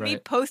 right? Even me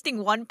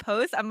posting one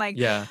post, I'm like,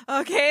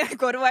 okay, like,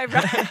 what do I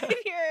write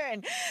here?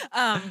 And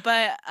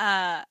but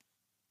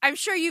I'm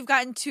sure you've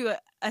gotten to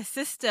a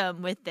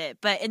system with it,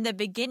 but in the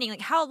beginning,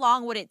 like how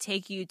long would it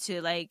take you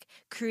to like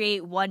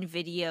create one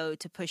video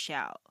to push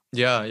out?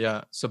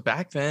 Yeah. So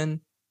back then,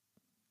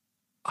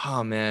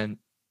 oh man,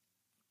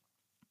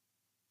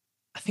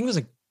 I think it was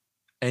like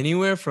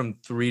anywhere from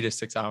 3 to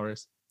 6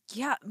 hours.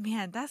 Yeah,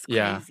 man, that's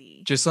Yeah.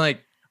 crazy. Just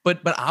like,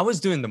 but I was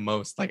doing the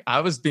most. Like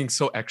I was being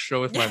so extra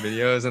with my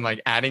videos and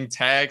like adding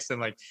text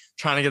and like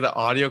trying to get the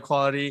audio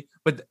quality.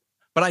 But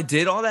I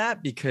did all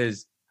that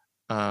because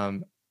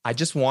I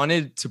just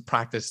wanted to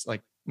practice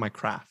like my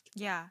craft.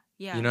 Yeah.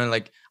 You know,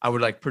 like I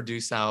would like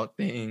produce out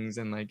things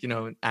and like, you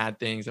know, add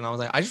things. And I was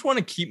like, I just want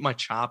to keep my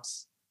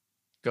chops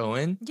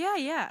going.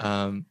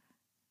 Yeah.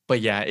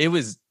 But yeah, it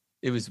was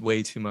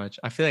way too much.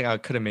 I feel like I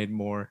could have made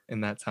more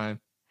in that time.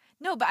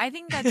 No, but I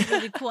think that's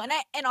really cool.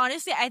 And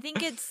honestly, I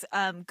think it's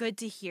good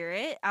to hear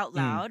it out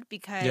loud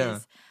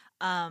because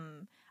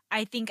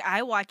I think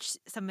I watch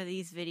some of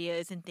these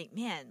videos and think,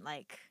 man,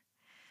 like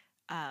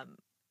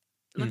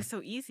looks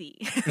so easy.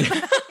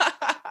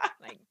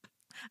 Like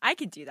I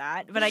could do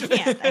that, but I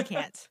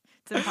can't.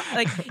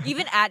 Like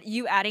even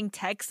adding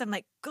text, I'm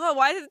like, God,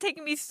 why is it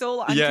taking me so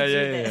long to do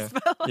this?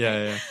 But like,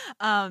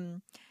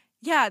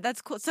 yeah,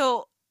 that's cool.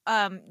 So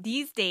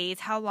these days,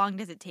 how long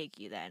does it take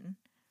you then?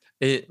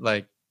 It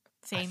like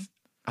same.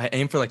 I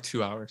aim for like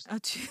 2 hours. Oh,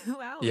 2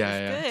 hours.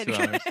 Yeah, good.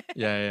 2 hours.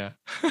 Yeah.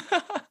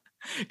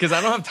 Because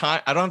I don't have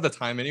time. I don't have the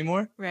time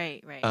anymore.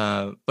 Right.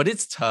 But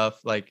it's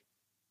tough. Like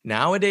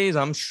nowadays,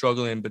 I'm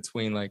struggling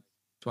between like,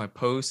 do I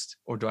post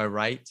or do I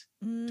write?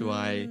 Do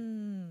I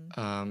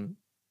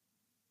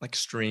like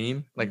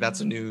stream? Like that's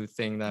a new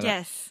thing that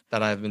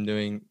that I've been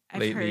doing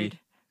lately. I've heard.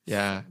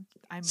 Yeah.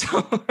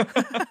 So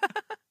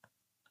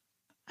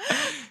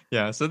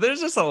yeah. So there's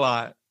just a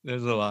lot.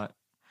 There's a lot.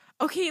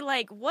 Okay,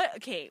 like what?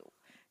 Okay,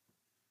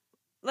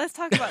 let's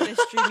talk about this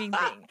streaming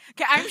thing.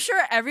 Okay, I'm sure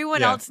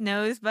everyone else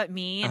knows but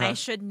me, and I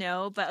should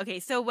know. But okay,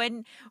 so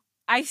when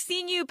I've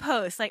seen you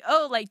post, like,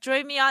 oh, like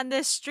join me on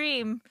this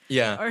stream,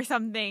 or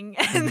something,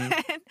 and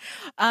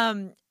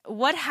then,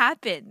 what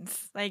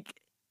happens? Like,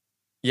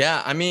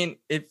 yeah, I mean,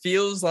 it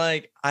feels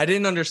like I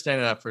didn't understand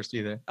it at first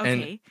either.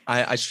 Okay,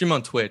 and I stream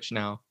on Twitch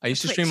now. I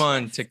used to stream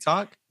on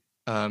TikTok,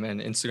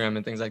 and Instagram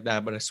and things like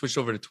that, but I switched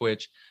over to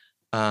Twitch.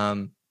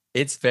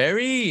 It's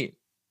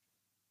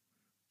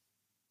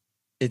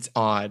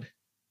odd,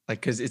 like,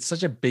 because it's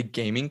such a big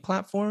gaming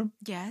platform.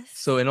 Yes.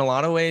 So in a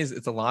lot of ways,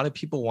 it's a lot of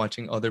people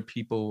watching other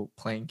people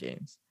playing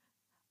games.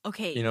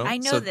 Okay, you know, I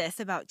know this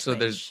about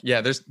Twitch.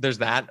 So there's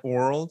that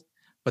world,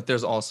 but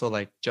there's also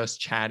like just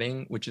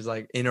chatting, which is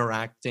like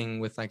interacting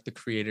with like the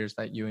creators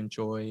that you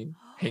enjoy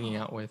hanging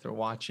out with or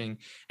watching,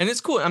 and it's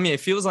cool. I mean,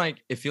 it feels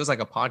like a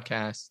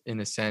podcast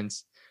in a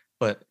sense,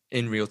 but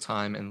in real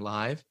time and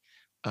live.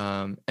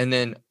 And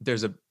then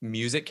there's a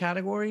music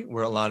category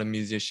where a lot of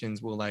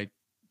musicians will like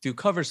do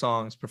cover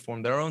songs,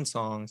 perform their own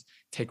songs,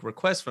 take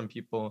requests from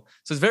people.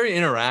 So it's very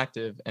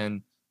interactive.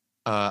 And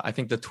I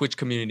think the Twitch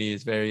community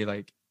is very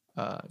like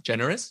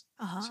generous.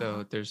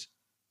 So there's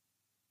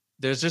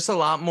just a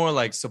lot more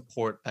like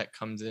support that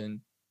comes in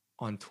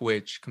on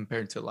Twitch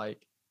compared to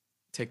like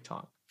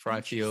TikTok.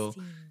 I feel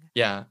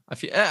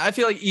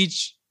like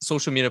each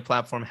social media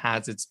platform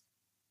has its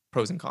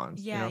pros and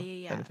cons. Yeah.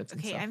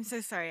 Okay, I'm so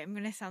sorry. I'm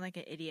gonna sound like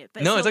an idiot,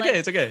 but no, it's okay.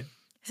 It's okay.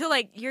 So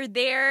like you're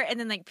there, and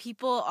then like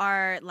people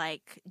are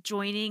like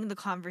joining the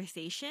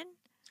conversation.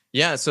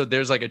 Yeah. So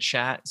there's like a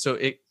chat. So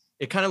it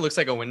kind of looks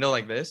like a window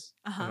like this,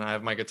 and I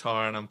have my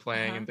guitar and I'm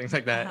playing and things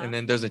like that. And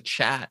then there's a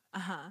chat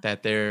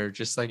that they're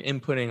just like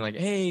inputting, like,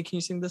 hey, can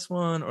you sing this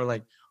one? Or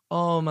like,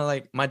 oh,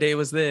 my day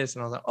was this,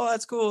 and I was like, oh,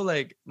 that's cool.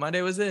 Like my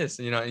day was this,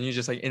 and, and you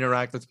just like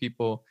interact with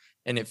people,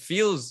 and it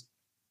feels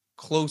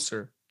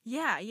closer.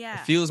 Yeah. It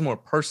feels more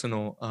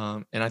personal.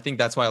 And I think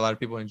that's why a lot of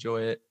people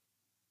enjoy it.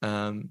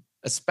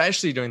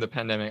 Especially during the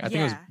pandemic. I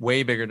think it was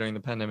way bigger during the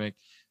pandemic,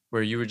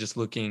 where you were just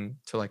looking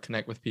to like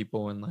connect with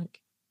people and like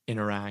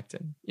interact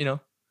and,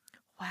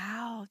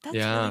 Wow, that's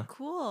really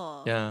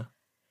cool. Yeah.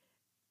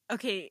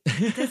 Okay,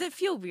 does it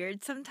feel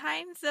weird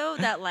sometimes though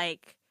that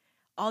like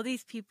all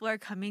these people are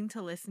coming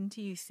to listen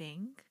to you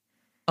sing?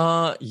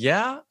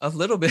 Yeah, a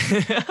little bit.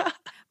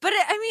 But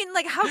I mean,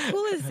 like, how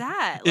cool is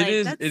that? Like,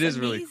 it is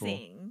really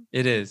cool.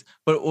 It is.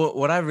 But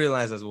what I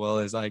realized as well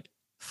is like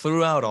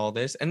throughout all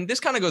this, and this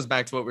kind of goes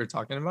back to what we were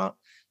talking about,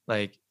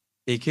 like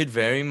I could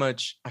very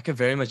much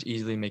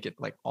easily make it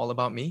like all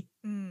about me.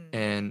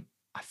 And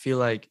I feel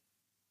like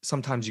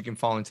sometimes you can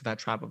fall into that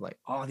trap of like,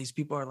 oh, these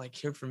people are like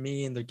here for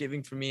me and they're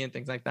giving for me and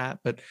things like that.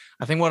 But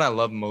I think what I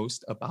love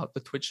most about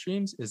the Twitch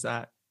streams is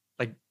that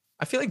like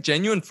I feel like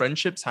genuine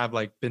friendships have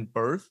like been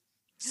birthed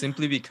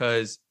simply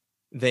because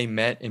they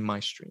met in my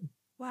stream.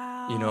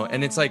 Wow. you know,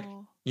 and it's like,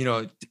 Oh, you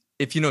know,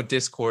 if you know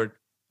Discord,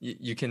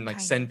 you can like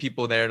kind send of.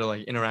 people there to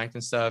like interact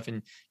and stuff,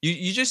 and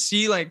you just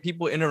see like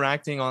people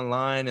interacting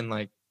online and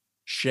like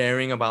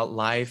sharing about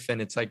life,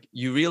 and it's like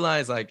you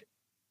realize like,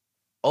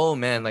 oh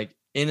man, like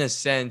in a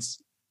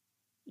sense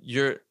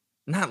you're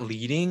not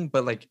leading,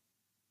 but like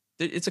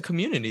it's a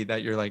community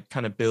that you're like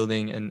kind of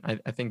building, and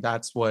I think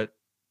that's what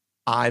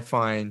I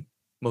find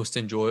most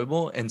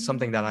enjoyable, and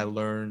something that I Mm,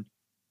 learned,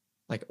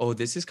 like, oh,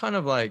 this is kind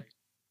of like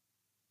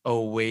a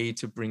way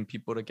to bring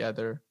people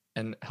together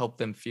and help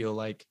them feel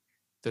like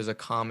there's a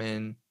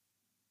common,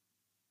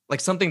 like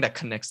something that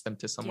connects them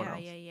to someone yeah,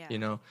 else, yeah, yeah. you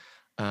know.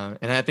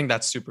 And I think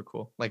that's super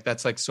cool. Like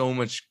that's like so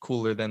much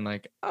cooler than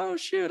like, oh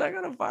shoot, I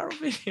got a viral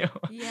video,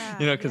 you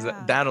Yeah, know, because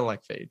yeah. that'll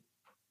like fade.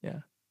 Yeah,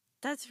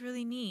 That's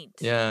really neat.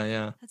 yeah,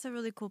 yeah. That's a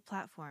really cool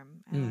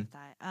platform. I love Mm,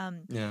 that.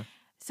 yeah.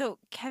 So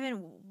Kevin,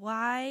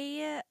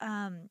 why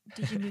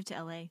did you move to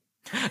LA?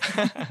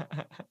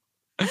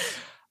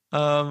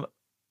 um,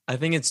 I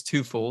think it's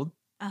twofold.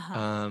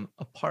 Uh-huh.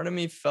 A part of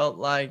me felt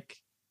like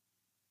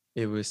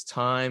it was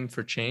time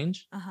for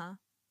change. Uh-huh.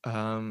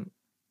 Um,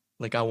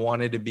 like I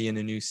wanted to be in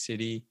a new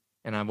city,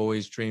 and I've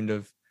always dreamed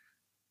of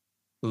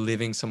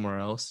living somewhere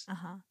else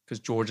Uh-huh. because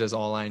Georgia's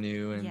all I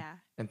knew, Yeah.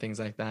 and things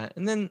like that.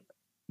 And then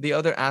the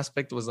other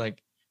aspect was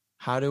like,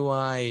 how do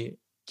I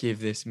give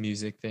this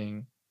music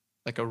thing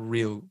like a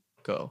real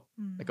go,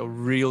 like a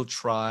Mm. real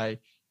try,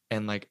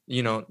 and like,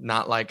 you know,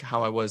 not like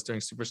how I was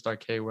during Superstar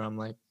K, where I'm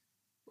like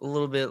a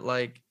little bit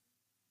like,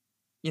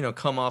 you know,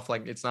 come off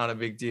like it's not a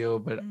big deal,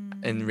 but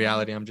in Mm.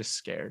 reality I'm just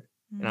scared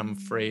and I'm Mm.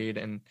 afraid,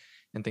 and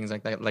things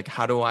like that. Like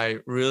how do I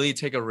really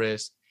take a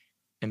risk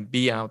and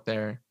be out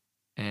there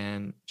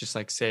and just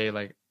like say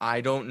like,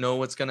 I don't know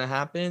what's going to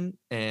happen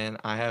and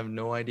I have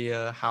no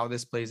idea how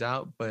this plays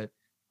out, but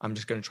I'm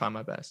just going to try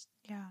my best,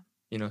 Yeah.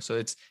 you know. So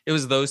it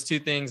was those two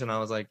things, and I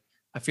was like,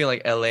 I feel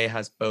like LA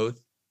has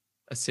both: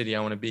 a city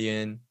I want to be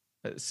in,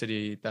 a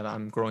city that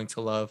I'm growing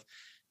to love,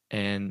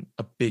 and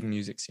a big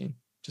music scene,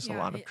 just a Yeah.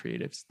 lot of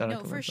creatives that I No,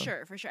 can for learn from.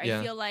 sure, for sure. I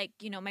Yeah. feel like,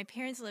 my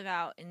parents live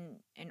out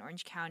in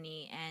Orange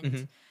County,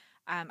 and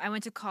Hmm. I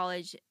went to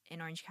college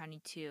in Orange County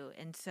too.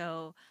 And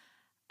so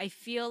I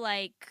feel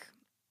like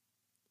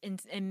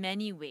in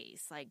many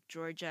ways, like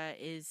Georgia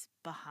is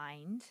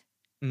behind,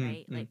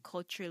 right? Hmm. Like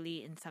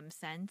culturally, in some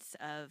sense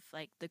of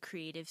like the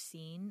creative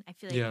scene. I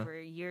feel like Yeah.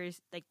 we're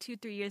years, like 2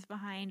 3 years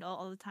behind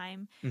all the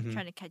time, Hmm.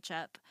 trying to catch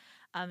up.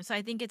 So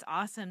I think it's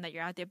awesome that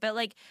you're out there. But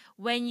like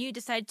when you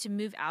decided to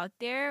move out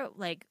there,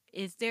 like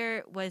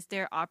was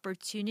there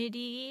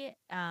opportunity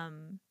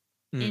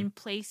Mm. in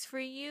place for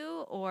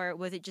you, or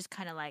was it just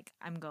kind of like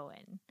I'm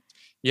going?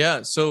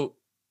 Yeah. So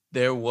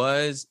there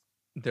was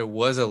there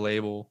was a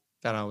label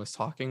that I was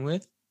talking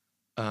with,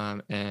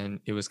 and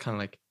it was kind of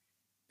like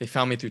they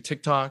found me through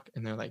TikTok,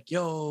 and they're like,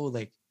 "Yo,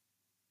 like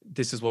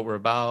this is what we're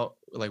about.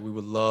 Like we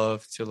would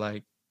love to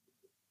like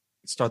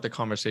start the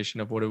conversation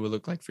of what it would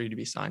look like for you to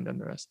be signed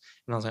under us."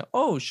 And I was like,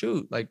 "Oh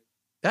shoot, like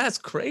that's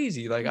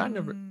crazy.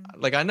 Mm,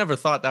 Like I never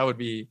thought that would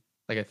be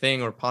like a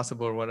thing or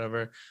possible or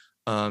whatever."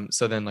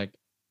 So then like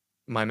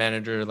my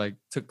manager like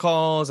took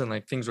calls, and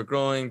like things were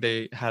growing.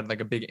 They had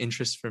like a big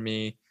interest for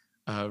me,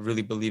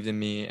 really believed in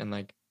me, and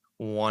like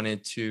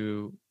wanted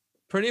to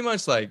pretty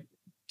much like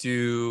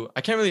do,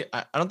 I can't really,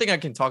 I don't think I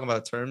can talk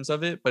about the terms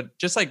of it, but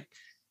just like,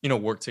 you know,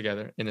 work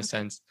together in a okay.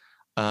 sense.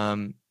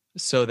 um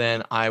so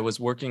then I was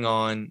working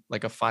on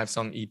like a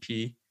 5-song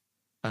EP,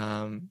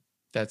 um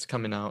that's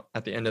coming out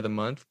at the end of the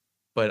month,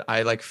 but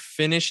I like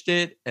finished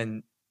it,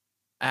 and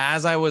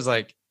as I was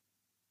like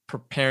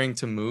preparing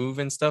to move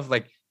and stuff,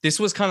 like this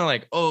was kind of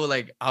like, oh,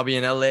 like I'll be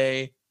in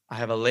LA, I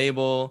have a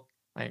label,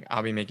 like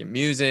I'll be making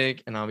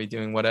music and I'll be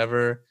doing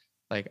whatever,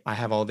 like I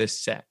have all this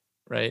set,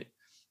 right?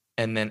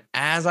 And then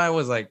as I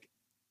was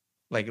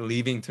like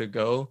leaving to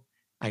go,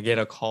 I get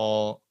a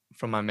call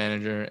from my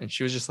manager, and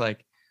she was just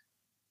like,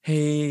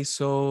 hey,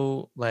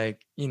 so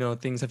like, you know,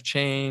 things have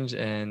changed,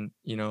 and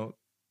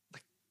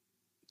like,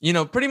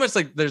 pretty much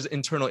like there's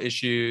internal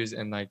issues,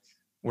 and like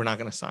we're not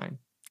gonna sign.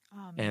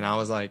 Oh And I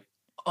was man. like,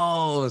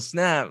 oh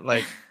snap,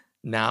 like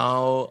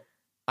now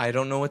I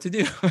don't know what to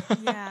do.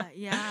 Yeah,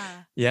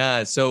 yeah.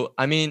 Yeah. So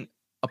I mean,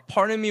 a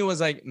part of me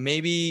was like,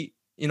 maybe,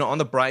 on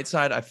the bright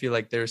side, I feel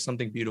like there's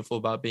something beautiful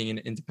about being an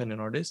independent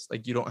artist.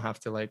 Like you don't have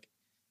to like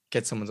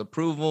get someone's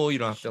approval. You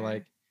don't have to Sure.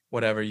 like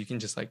whatever. You can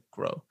just like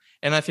grow.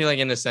 And I feel like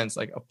in a sense,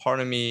 like a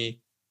part of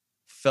me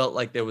felt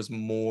like there was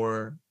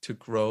more to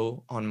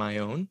grow on my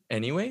own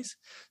anyways.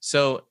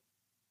 So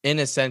in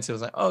a sense, it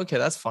was like, oh, okay,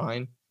 that's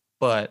fine.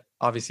 But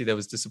obviously there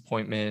was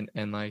disappointment,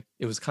 and like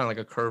it was kind of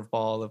like a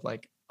curveball of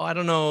like, oh, I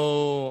don't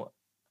know.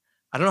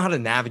 I don't know how to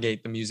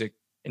navigate the music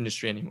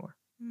industry anymore.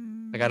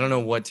 Like I don't Mm, know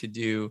what to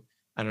do.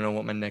 I don't know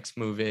what my next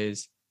move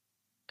is,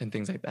 and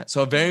things like that.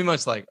 So very yeah.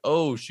 much like,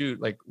 oh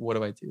shoot, like what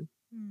do I do?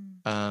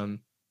 Mm, Um,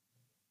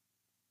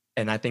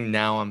 and I think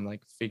now I'm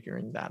like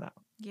figuring that out.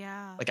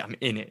 yeah. Like I'm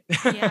in it.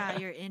 Yeah,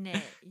 you're in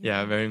it. You're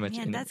Yeah, in it. very much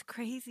Man, in it. that's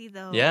crazy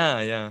though.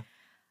 Yeah, yeah.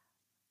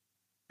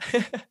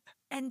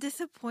 and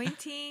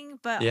disappointing,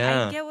 but I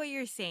Yeah. get what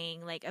you're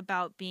saying, like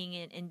about being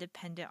an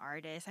independent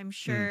artist. I'm Mm.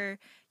 sure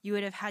you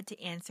would have had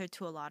to answer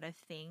to a lot of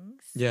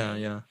things, Yeah, right?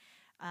 yeah.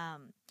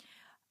 Um,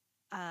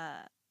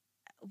 uh,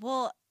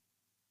 well,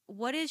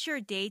 what does your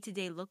day to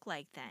day look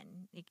like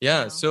then? Like,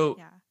 Yeah, so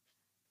yeah.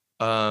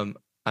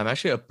 I'm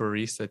actually a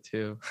barista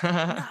too.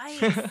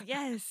 Nice.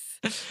 Yes.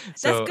 That's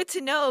So good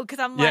to know because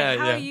I'm like, yeah,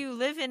 how are yeah. you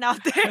living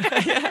out there?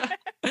 Yeah.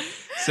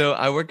 So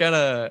I work at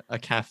a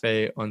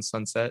cafe on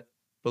Sunset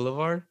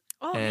Boulevard,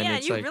 Oh and man,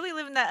 it's you like, really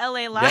live in that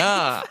LA life.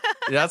 yeah,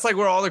 that's like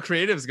where all the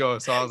creatives go.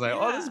 So I was like,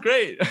 oh, this is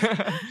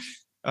Yeah.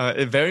 great.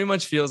 It very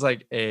much feels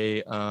like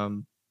a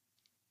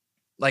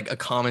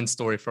common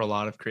story for a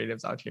lot of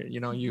creatives out here. You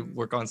know, you Mhm.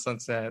 work on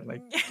Sunset,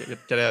 like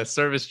get a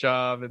service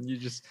job, and you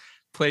just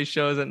play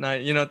shows at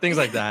night. You know, things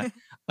like that.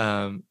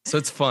 So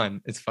it's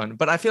fun. It's fun.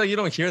 But I feel like you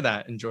don't hear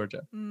that in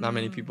Georgia. Not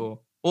many Mm.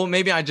 people. Well,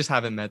 maybe I just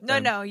haven't met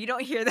them. No, you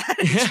don't hear that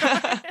in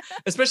Georgia.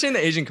 Especially in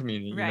the Asian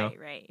community. You know.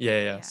 Right.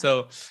 Yeah.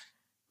 So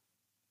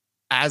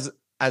as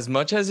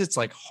much as it's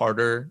like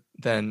harder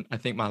than I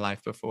think my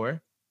life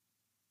before,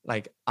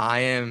 like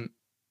I'm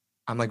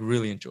like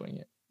really enjoying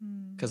it.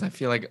 Because I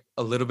feel like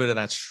a little bit of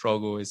that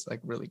struggle is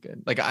like really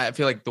good. Like I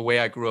feel like the way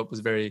I grew up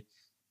was very,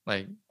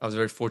 like I was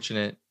very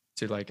fortunate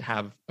to like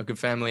have a good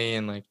family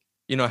and like,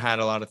 you know, had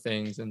a lot of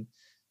things and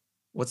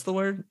what's the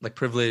word? Like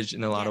privileged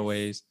in a lot of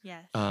ways.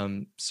 Yes.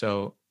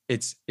 So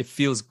it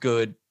feels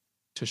good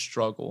to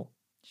struggle,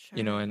 Sure.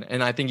 you know,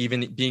 and I think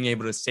even being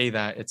able to say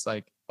that, it's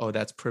like, oh,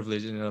 that's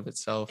privilege in and of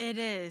itself. It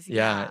is.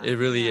 Yeah, it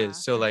really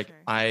is. So like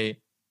sure. I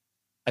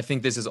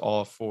think this is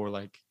all for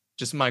like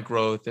just my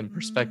growth and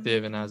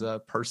perspective and as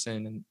a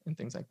person and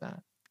things like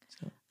that.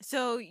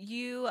 So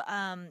you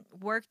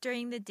work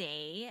during the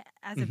day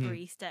as a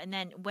barista, and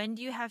then when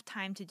do you have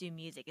time to do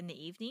music? In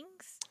the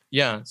evenings?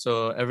 Yeah,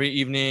 so every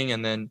evening,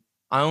 and then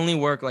I only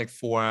work like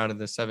 4 out of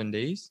the 7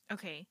 days.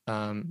 Okay.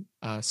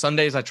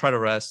 Sundays I try to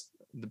rest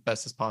the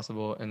best as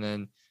possible, and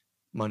then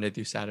Monday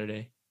through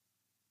Saturday,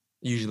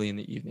 usually in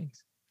the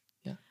evenings.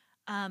 Yeah.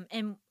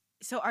 And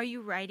so are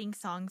you writing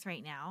songs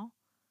right now?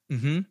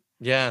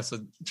 Yeah, so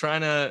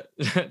trying to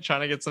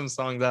get some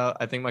songs out.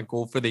 I think my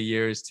goal for the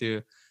year is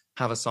to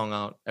have a song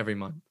out every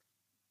month.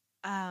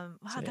 Wow,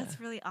 So, that's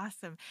really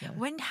awesome.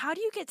 Yeah. How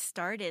do you get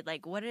started?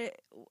 Like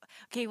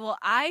okay, well,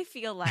 I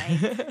feel like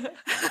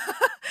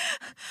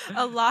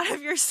a lot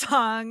of your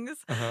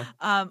songs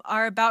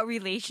are about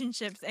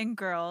relationships and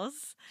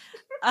girls.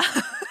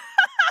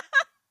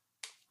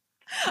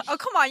 Oh,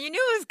 come on. You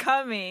knew it was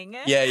coming.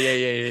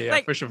 Yeah.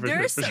 Like, for sure.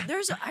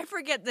 There's, I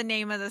forget the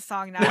name of the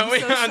song now. No, I'm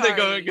so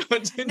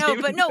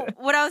sorry. No,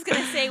 what I was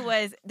going to say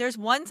was there's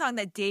one song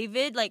that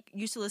David, like,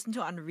 used to listen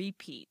to on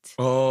repeat.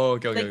 Oh,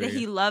 okay. Like, that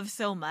he loves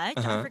so much.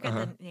 I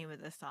forget the name of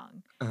the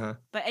song.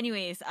 But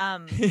anyways,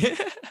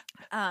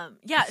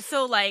 yeah,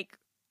 so, like,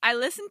 I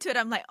listened to it.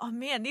 I'm like, oh,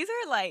 man, these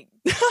are, like...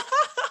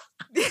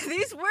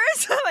 These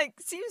words are like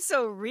seem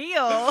so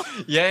real.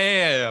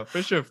 Yeah,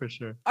 for sure.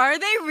 Are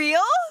they real?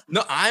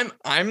 No,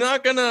 I'm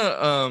not going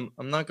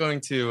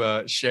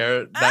to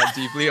share that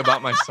deeply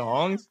about my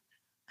songs.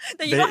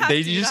 You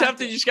just have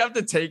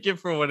to take it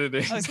for what it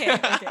is.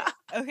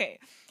 Okay.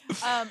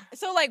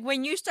 So like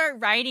when you start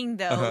writing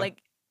though,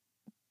 like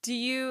do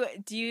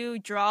you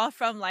draw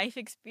from life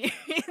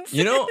experiences?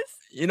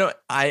 You know,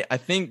 I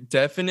think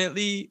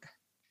definitely.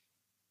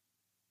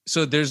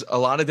 So there's a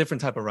lot of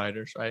different type of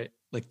writers, right?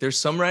 Like there's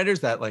some writers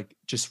that like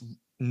just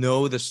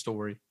know the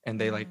story and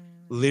they like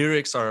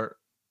lyrics are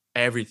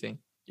everything,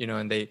 you know,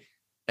 and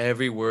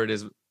every word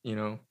is, you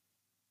know,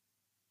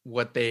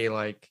 what they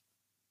like,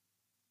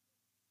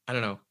 I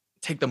don't know,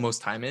 take the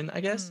most time in,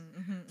 I guess.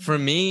 For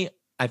me,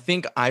 I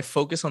think I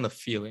focus on the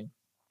feeling,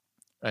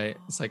 right?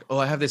 It's like, oh,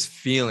 I have this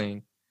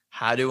feeling.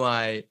 How do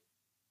I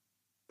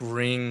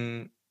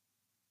bring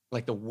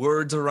like the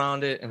words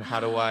around it and how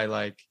do I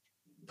like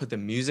put the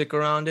music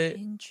around it?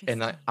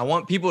 And I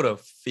want people to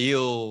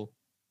feel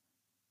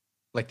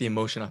like the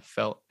emotion I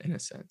felt in a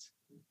sense.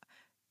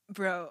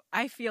 Bro,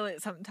 I feel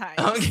it sometimes.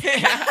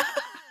 Okay.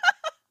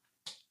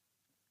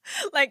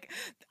 Like,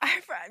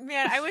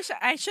 I wish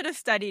I should have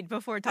studied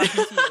before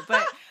talking to you.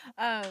 But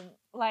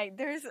like,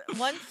 there's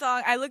one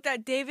song I looked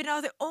at David and I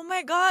was like, oh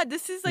my god,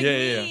 this is like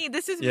me. Yeah.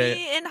 This is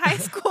me in high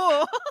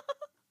school.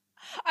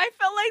 I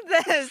felt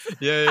like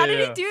this. How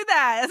did he do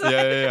that?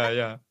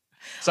 Yeah.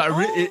 So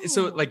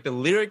so like the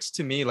lyrics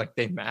to me, like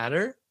they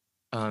matter,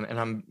 and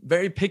I'm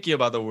very picky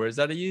about the words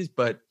that I use,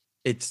 but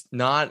it's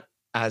not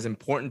as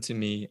important to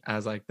me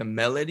as like the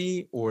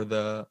melody or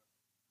the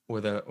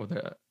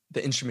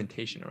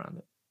instrumentation around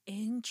it.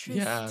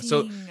 Interesting. Yeah.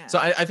 So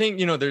I think,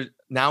 you know,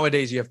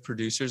 nowadays you have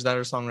producers that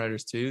are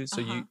songwriters too.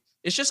 So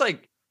it's just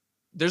like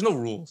there's no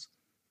rules.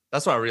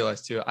 That's what I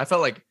realized too. I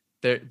felt like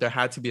there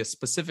had to be a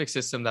specific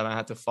system that I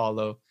had to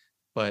follow,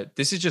 but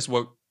this is just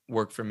what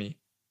worked for me.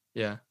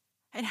 Yeah.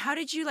 And how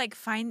did you like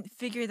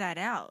figure that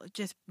out?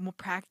 Just more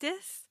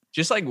practice?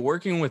 Just like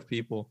working with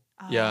people.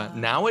 Yeah.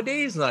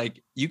 Nowadays,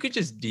 like you could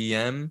just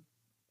DM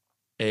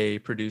a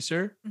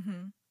producer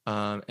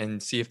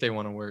and see if they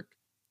want to work.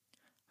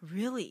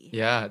 Really?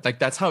 Yeah. Like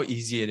that's how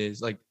easy it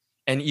is. Like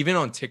And even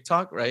on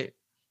TikTok, right?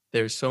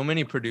 There's so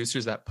many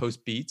producers that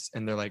post beats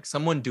and they're like,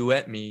 someone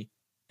duet me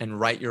and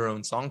write your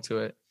own song to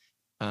it.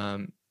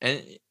 And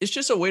it's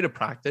just a way to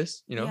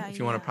practice, you know, if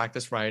you want to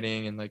practice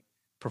writing and like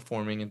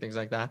performing and things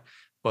like that.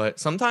 But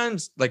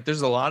sometimes like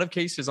there's a lot of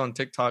cases on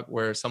TikTok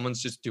where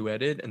someone's just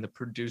duetted and the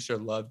producer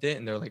loved it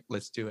and they're like,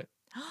 let's do it.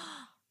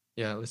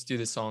 Yeah, let's do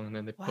this song, and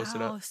then they post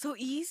it up. Wow, so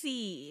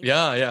easy.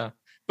 Yeah.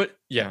 But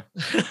yeah.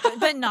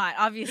 but not,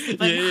 obviously.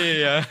 But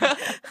yeah.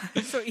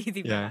 so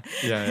easy. Yeah.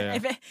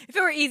 If it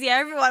were easy,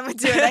 everyone would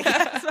do it, I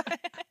guess.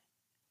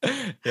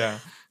 Yeah.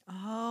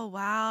 Oh,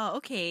 wow.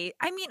 Okay.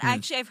 I mean,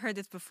 actually, I've heard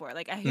this before.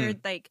 Like, I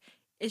heard, like,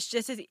 it's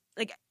just as,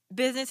 like,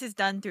 business is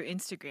done through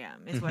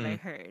Instagram is what I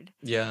heard.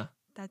 Yeah.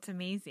 That's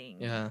amazing.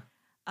 Yeah.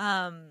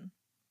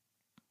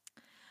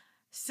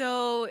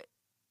 So,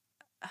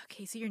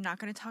 okay, so you're not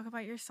going to talk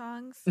about your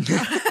songs?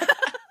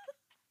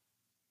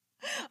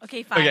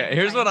 Okay, fine. Okay,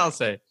 here's what I'll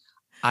say.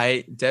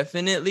 I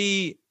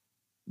definitely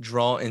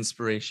draw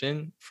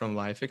inspiration from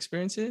life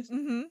experiences.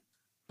 Mm-hmm.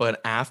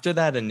 But after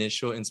that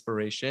initial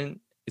inspiration,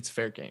 it's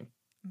fair game.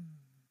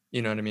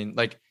 You know what I mean?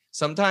 Like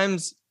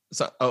sometimes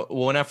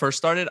when I first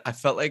started, I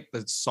felt like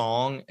the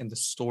song and the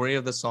story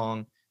of the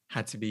song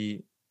had to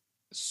be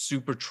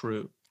super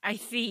true. I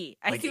see.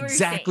 Like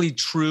exactly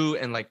true.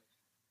 And like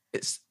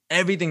it's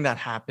everything that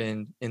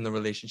happened in the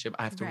relationship.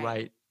 I have to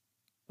write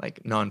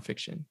like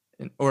nonfiction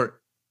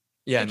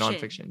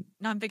nonfiction.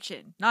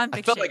 Nonfiction.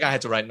 I felt like I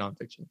had to write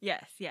nonfiction.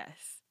 Yes.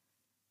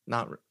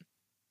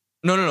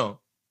 No.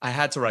 I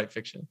had to write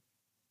fiction.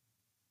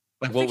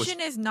 Like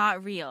fiction is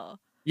not real.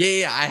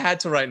 Yeah. I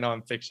had to write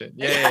nonfiction.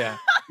 Yeah.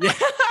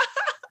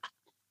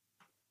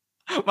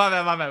 My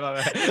bad.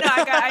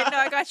 No,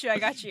 I got you.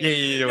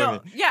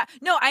 Yeah.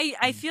 No,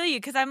 I feel you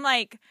because I'm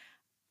like,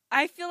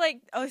 I feel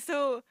like,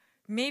 so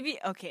maybe,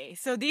 okay.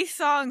 So these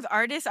songs,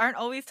 artists aren't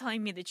always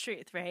telling me the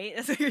truth, right?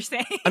 That's what you're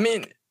saying. I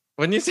mean,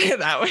 when you say it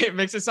that way, it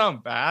makes it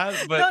sound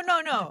bad. But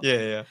no.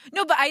 Yeah.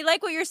 No, but I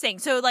like what you're saying.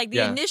 So like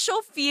the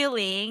initial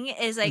feeling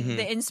is like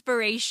the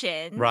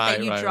inspiration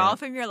that you draw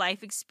from your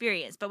life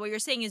experience. But what you're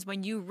saying is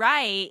when you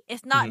write,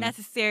 it's not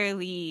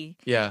necessarily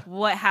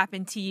what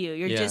happened to you.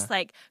 You're just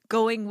like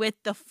going with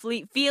the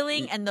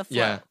feeling and the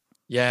flow.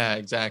 Yeah,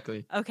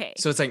 exactly. Okay.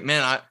 So it's like,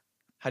 man,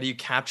 how do you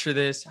capture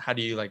this? How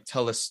do you like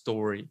tell a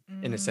story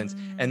in a sense?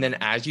 And then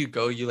as you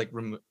go, you like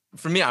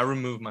for me, I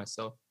remove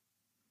myself.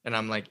 And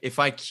I'm like, if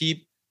I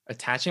keep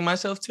attaching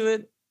myself to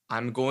it,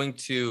 I'm going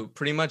to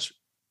pretty much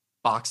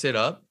box it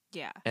up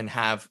and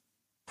have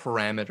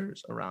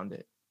parameters around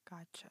it.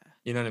 Gotcha.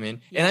 You know what I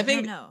mean? And I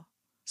think,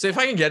 so if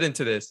I can get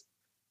into this,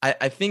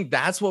 I think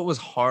that's what was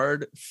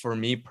hard for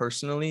me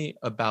personally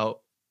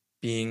about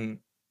being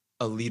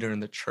a leader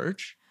in the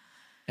church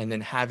and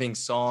then having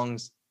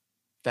songs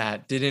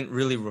that didn't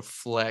really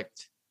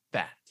reflect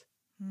that,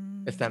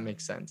 if that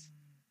makes sense.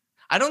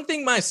 I don't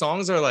think my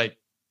songs are like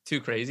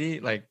too crazy.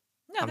 Like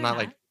I'm not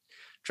like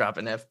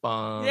dropping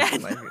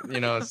F-bombs, like, you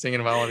know,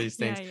 singing about all these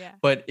things.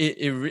 But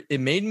it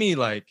made me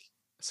like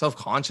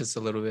self-conscious a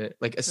little bit,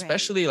 like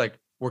especially like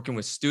working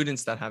with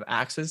students that have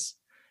access.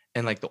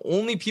 And like the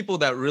only people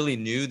that really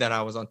knew that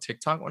I was on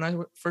TikTok when I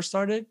first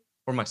started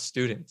were my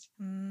students.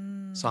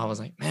 So I was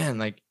like, man,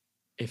 like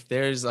if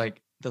there's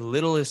like the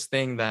littlest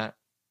thing that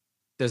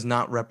does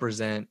not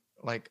represent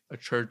like a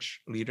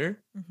church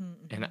leader.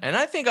 And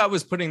I think I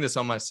was putting this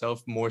on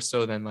myself more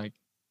so than like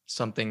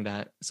something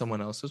that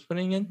someone else was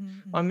putting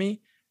in on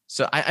me.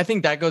 So I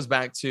think that goes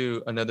back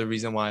to another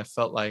reason why I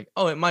felt like,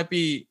 oh, it might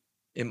be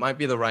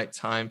the right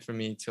time for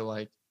me to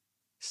like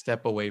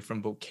step away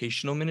from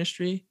vocational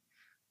ministry.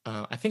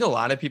 I think a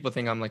lot of people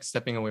think I'm like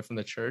stepping away from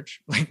the church,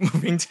 like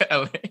moving to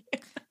LA.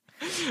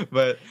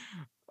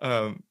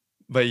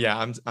 But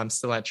yeah, I'm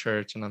still at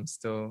church and I'm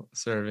still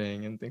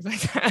serving and things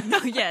like that.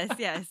 No,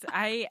 yes.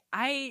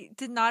 I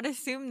did not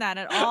assume that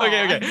at all.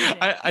 Okay.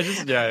 I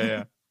just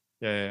yeah.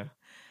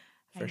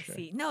 For sure.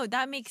 See. No,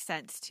 that makes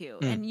sense too.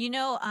 And you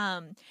know,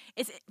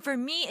 it's for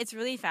me, it's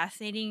really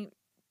fascinating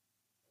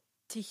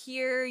to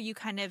hear you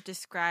kind of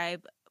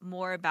describe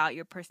more about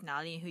your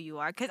personality and who you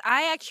are, because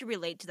I actually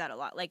relate to that a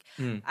lot. Like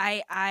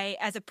I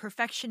as a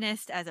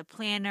perfectionist, as a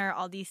planner,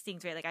 all these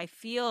things, right? Like I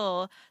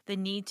feel the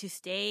need to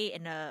stay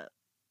in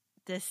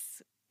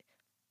this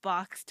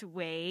boxed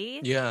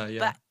way. Yeah.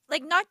 But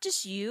like not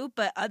just you,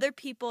 but other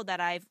people that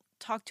I've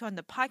talked to on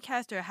the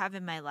podcast or have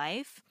in my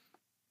life.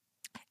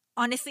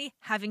 Honestly,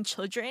 having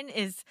children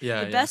is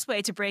the best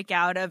way to break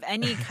out of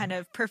any kind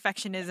of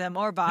perfectionism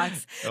or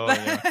box. But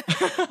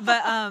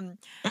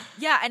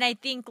and I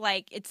think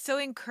like it's so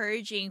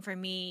encouraging for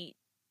me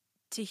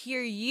to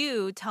hear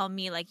you tell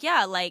me like,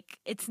 like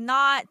it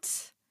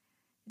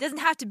doesn't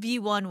have to be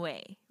one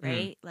way,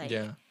 right?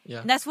 And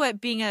that's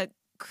what being a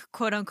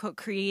quote unquote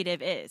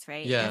creative is,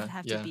 right? It doesn't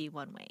have to be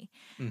one way.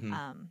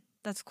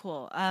 That's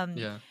cool.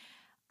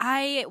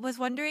 I was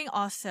wondering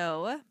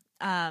also,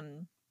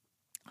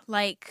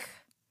 like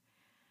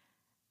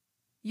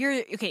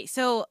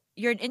so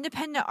you're an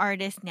independent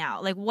artist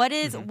now. Like what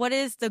is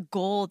the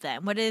goal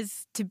then? What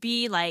is to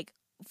be like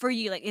for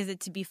you? Like is it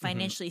to be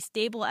financially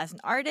stable as an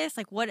artist?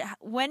 Like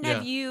when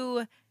have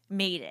you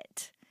made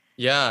it?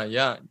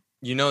 Yeah.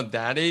 You know,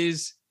 that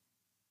is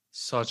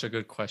such a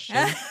good question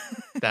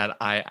that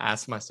I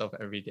ask myself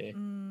every day.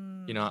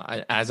 You know,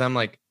 as I'm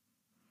like,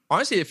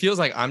 honestly, it feels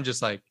like I'm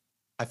just like,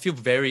 I feel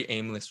very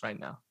aimless right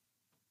now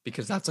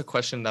because that's a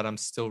question that I'm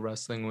still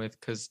wrestling with.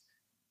 Because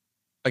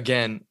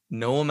again,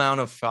 no amount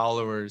of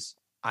followers,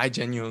 I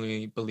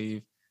genuinely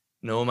believe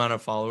no amount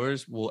of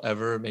followers will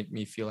ever make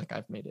me feel like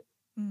I've made it,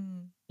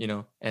 you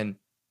know? And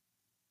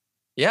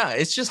yeah,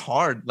 it's just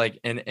hard. Like,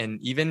 and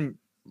even,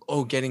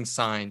 getting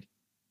signed.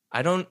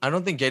 I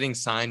don't think getting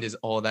signed is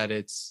all that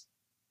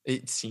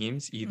it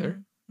seems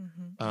either.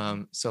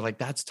 So like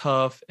that's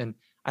tough. And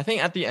I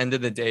think at the end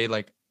of the day,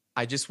 like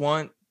I just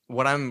want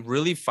what I'm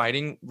really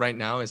fighting right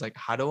now is like,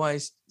 how do I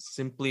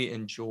simply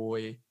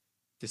enjoy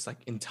this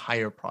like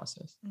entire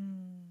process?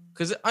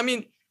 Because I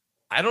mean,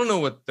 I don't know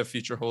what the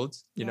future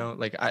holds, you know,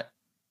 like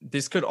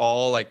this could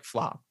all like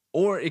flop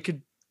or it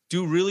could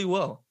do really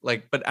well.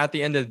 Like, but at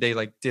the end of the day,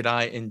 like, did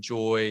I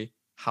enjoy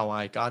how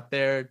I got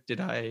there? Did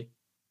I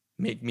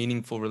make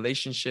meaningful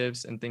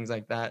relationships and things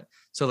like that?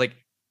 So like,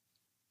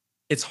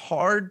 it's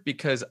hard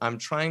because I'm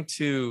trying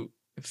to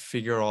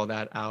figure all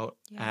that out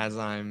as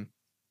I'm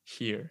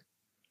here.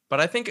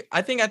 But I think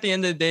at the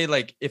end of the day,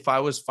 like if I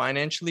was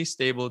financially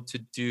stable to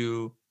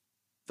do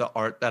the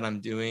art that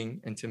I'm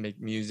doing and to make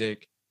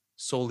music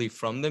solely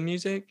from the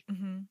music,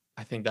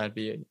 I think that'd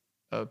be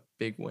a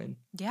big win.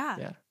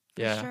 Yeah.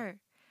 For sure.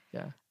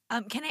 Yeah.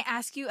 Can I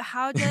ask you,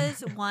 how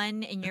does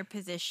one in your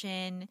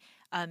position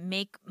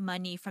make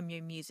money from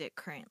your music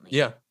currently?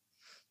 Yeah.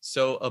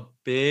 So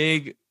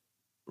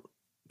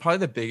probably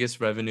the biggest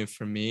revenue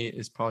for me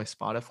is probably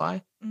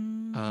Spotify.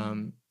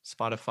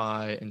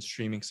 Spotify and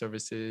streaming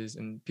services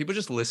and people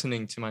just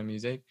listening to my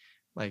music.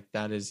 Like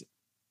that is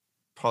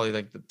probably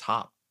like the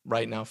top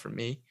right now for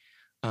me.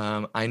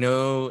 I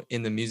know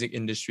in the music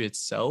industry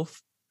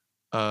itself,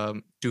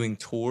 doing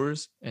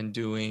tours and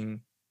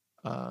doing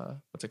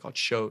what's it called,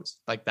 shows,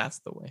 like that's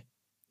the way,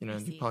 you know,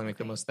 you probably make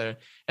the most there.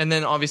 And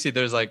then obviously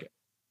there's like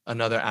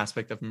another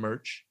aspect of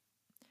merch,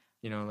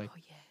 you know, like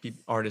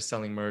artists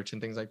selling merch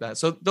and things like that.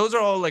 So those are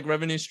all like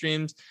revenue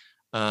streams.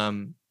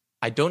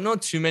 I don't know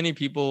too many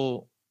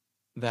people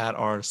that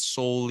are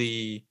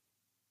solely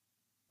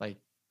like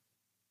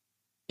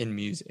in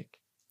music,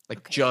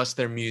 like just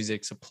their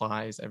music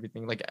supplies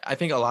everything. Like I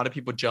think a lot of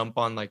people jump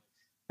on like,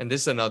 and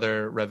this is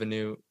another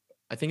revenue,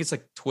 I think it's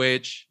like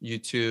Twitch,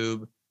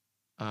 YouTube,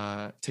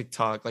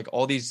 TikTok, like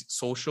all these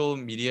social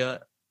media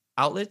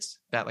outlets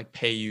that like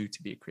pay you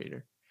to be a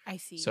creator. I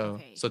see. So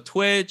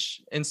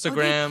Twitch,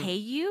 Instagram. Oh, they pay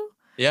you?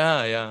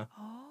 Yeah.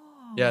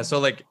 Oh. Yeah. So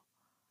like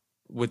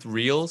with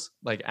reels,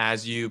 like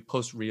as you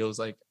post reels,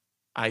 like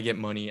I get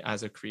money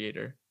as a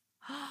creator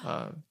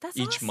That's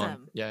each awesome.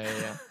 month.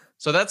 Yeah.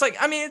 So that's like,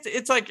 I mean,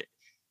 it's like,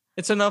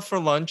 it's enough for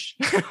lunch.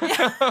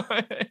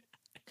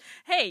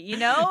 Hey, you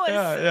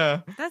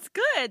know, that's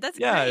good. That's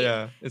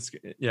great.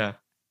 Yeah.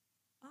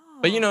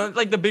 But you know,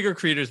 like the bigger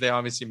creators, they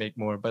obviously make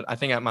more. But I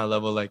think at my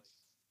level, like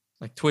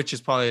Twitch is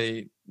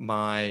probably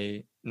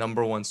my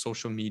number one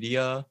social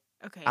media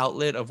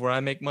outlet of where I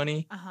make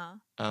money.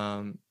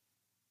 And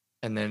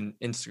then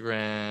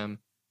Instagram.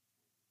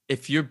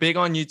 If you're big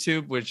on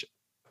YouTube,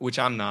 which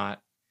I'm not,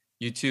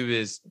 YouTube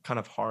is kind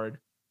of hard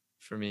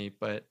for me.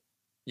 But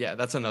yeah,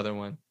 that's another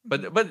one.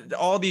 But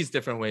all these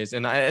different ways,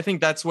 and I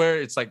think that's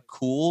where it's like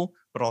cool,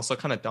 but also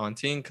kind of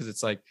daunting because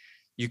it's like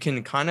you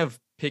can kind of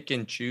pick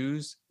and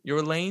choose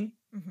your lane.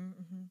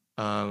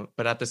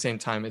 But at the same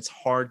time, it's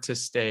hard to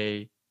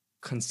stay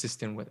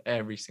consistent with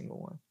every single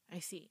one. I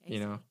see.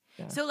 You know?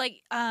 Yeah. So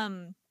like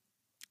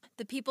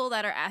the people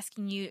that are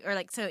asking you, or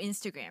like, so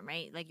Instagram,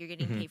 right? Like you're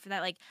getting paid for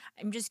that. Like,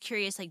 I'm just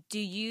curious, like, do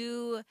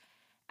you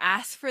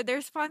ask for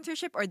their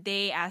sponsorship or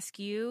they ask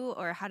you,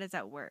 or how does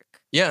that work?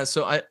 Yeah.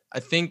 So I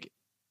think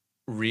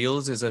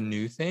Reels is a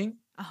new thing.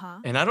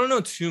 And I don't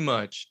know too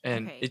much.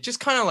 And it just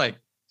kind of like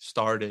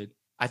started.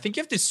 I think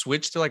you have to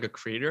switch to like a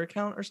creator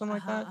account or something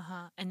like that.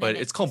 But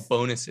it's called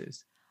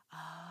bonuses.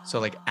 So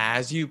like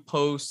as you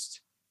post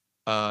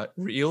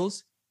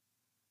Reels,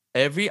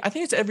 I think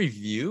it's every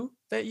view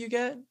that you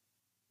get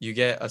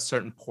a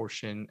certain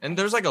portion. And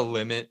there's like a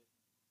limit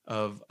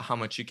of how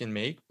much you can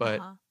make, but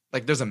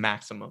like there's a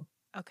maximum.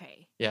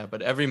 Yeah,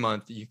 but every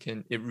month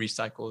it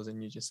recycles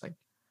and you just like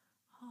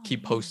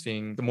keep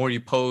posting. The more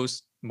you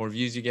post, the more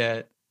views you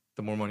get,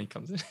 the more money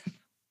comes in.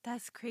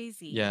 That's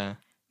crazy. Yeah.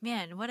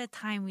 Man, what a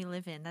time we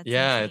live in. That's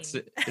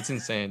insane. It's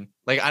insane.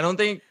 Like I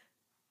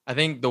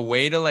think the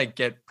way to like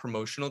get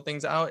promotional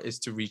things out is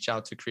to reach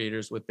out to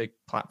creators with big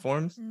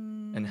platforms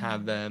and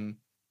have them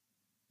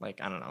like,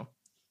 I don't know,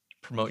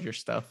 promote your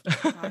stuff.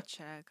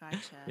 Gotcha.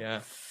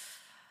 Yeah.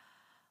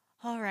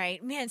 All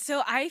right, man.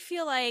 So I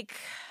feel like,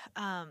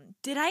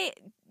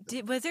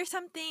 was there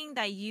something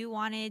that you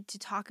wanted to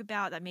talk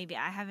about that maybe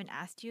I haven't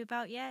asked you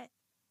about yet?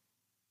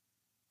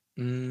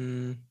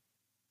 I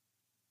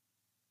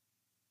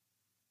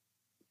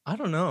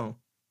don't know.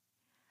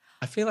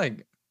 I feel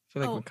like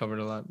we covered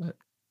a lot, but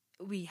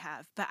we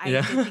have. But I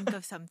did think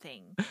of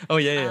something. Oh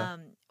yeah.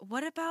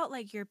 What about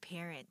like your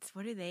parents?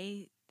 What do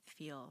they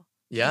feel?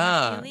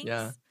 Yeah.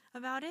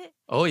 about it?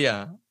 Oh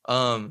yeah.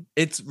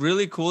 It's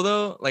really cool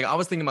though. Like I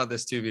was thinking about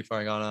this too before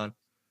I got on.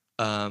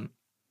 Um,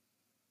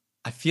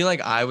 I feel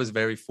like I was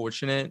very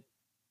fortunate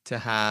to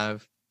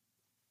have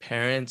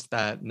parents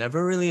that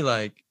never really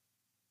like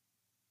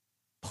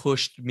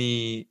pushed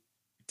me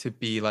to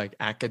be like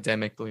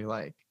academically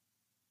like,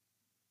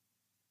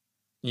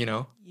 you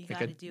know, You like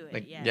got to do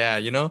it. Yes. yeah,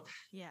 you know,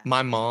 Yeah.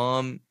 my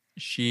mom,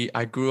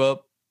 I grew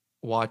up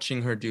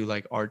watching her do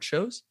like art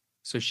shows.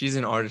 So she's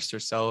an artist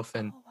herself,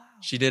 and Oh, wow.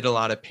 she did a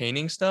lot of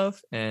painting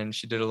stuff, and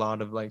she did a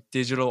lot of like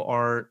digital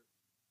art.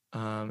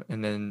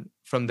 And then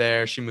from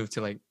there, she moved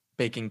to like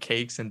baking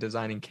cakes and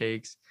designing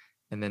cakes.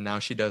 And then now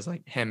she does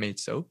like handmade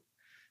soap.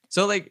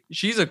 So like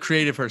she's a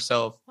creative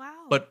herself. Wow.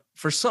 But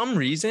for some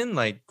reason,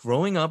 like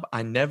growing up,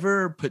 I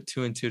never put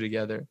two and two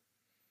together.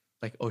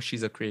 Like, oh,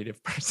 she's a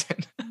creative person.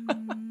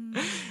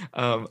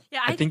 Yeah,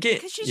 I think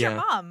because she's your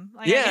mom.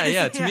 Like, I yeah, guess.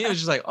 yeah. To me, it was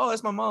just like, oh,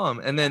 that's my mom.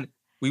 And then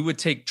we would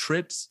take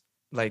trips.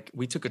 Like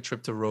we took a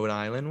trip to Rhode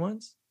Island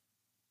once.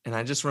 And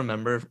I just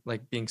remember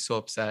like being so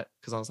upset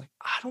because I was like,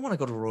 I don't want to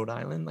go to Rhode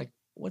Island. Like,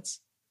 what's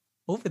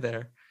over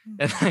there?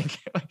 And like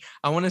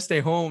I want to stay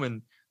home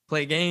and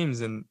play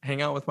games and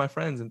hang out with my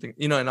friends and things,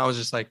 you know. And I was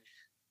just like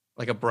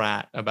a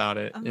brat about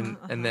it.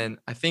 And then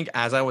I think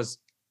as I was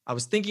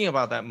thinking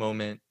about that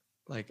moment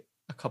like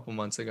a couple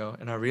months ago,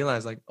 and I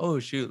realized like, oh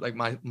shoot, like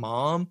my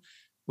mom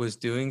was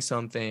doing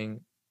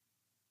something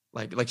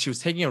like she was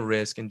taking a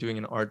risk and doing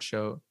an art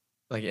show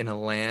like in a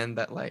land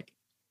that like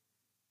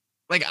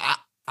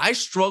I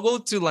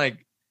struggled to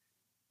like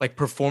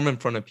perform in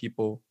front of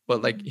people,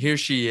 but like here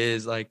she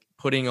is like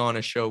putting on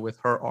a show with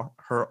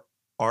her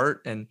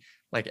art and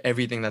like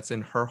everything that's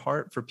in her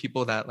heart for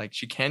people that like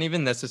she can't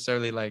even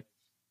necessarily like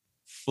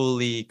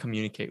fully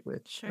communicate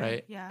with,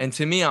 right? Yeah. And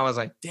to me, I was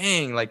like,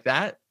 dang, like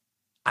that,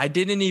 I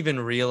didn't even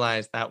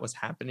realize that was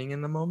happening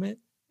in the moment.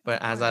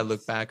 But as I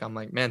look back, I'm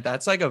like, man,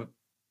 that's like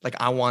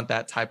I want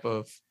that type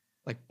of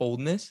like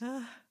boldness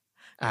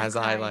as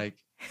I like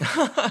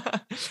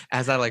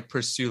as I like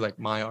pursue like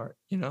my art,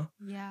 you know?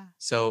 Yeah.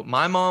 So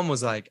my mom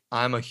was like,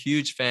 I'm a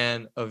huge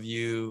fan of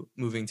you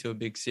moving to a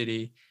big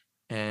city,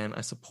 and I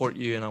support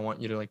you and I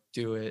want you to like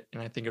do it.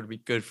 And I think it would be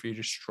good for you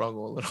to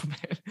struggle a little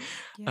bit.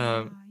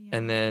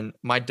 And then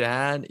my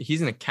dad,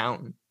 he's an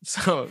accountant.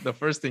 So the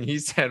first thing he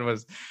said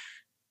was,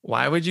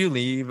 why would you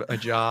leave a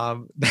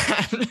job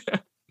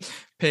that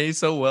pays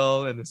so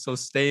well and is so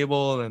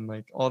stable and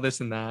like all this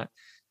and that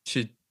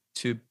to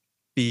to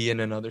be in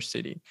another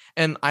city?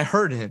 And I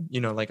heard him,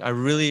 you know, like I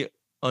really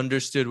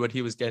understood what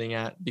he was getting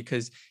at,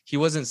 because he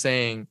wasn't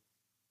saying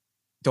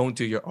don't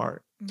do your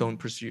art, don't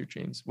pursue your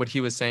dreams. What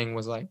he was saying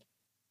was like,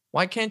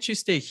 why can't you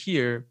stay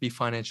here, be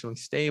financially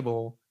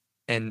stable,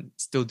 and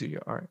still do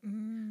your art?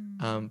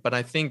 But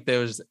I think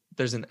there's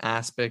an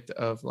aspect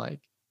of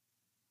like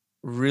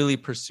really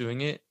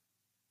pursuing it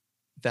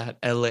that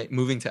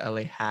moving to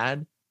LA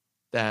had,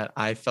 that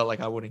I felt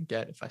like I wouldn't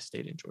get if I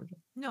stayed in Georgia.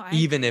 No,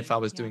 even if I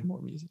was doing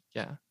more music.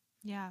 Yeah.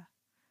 Yeah.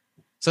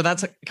 So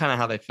that's kind of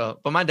how they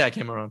felt. But my dad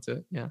came around to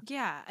it. Yeah.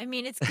 Yeah. I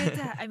mean, it's good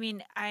to, I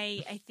mean,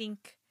 I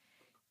think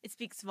it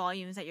speaks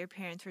volumes that your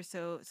parents were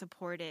so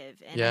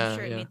supportive, and I'm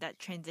sure it made that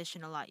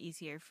transition a lot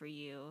easier for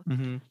you.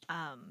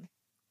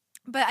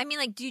 But I mean,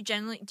 like, do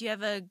you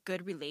have a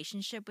good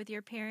relationship with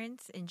your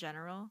parents in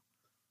general?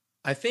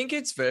 I think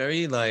it's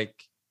very like,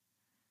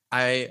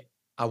 I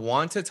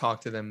want to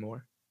talk to them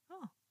more.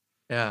 Oh.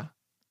 Yeah.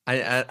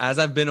 As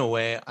I've been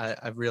away,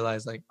 I've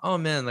realized like, oh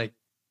man, like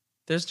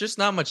there's just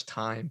not much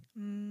time.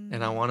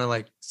 And I want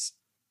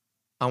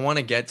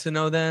to get to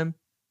know them,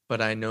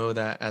 but I know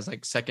that as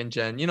like second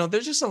gen, you know,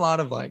 there's just a lot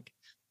of like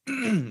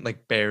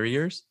like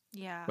barriers.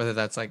 Yeah. Whether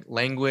that's like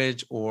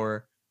language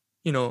or,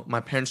 you know,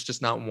 my parents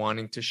just not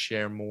wanting to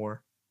share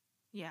more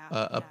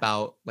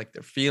about like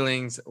their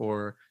feelings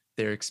or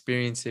their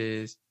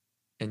experiences,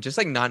 and just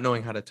like not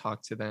knowing how to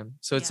talk to them.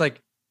 So it's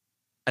like,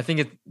 I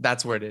think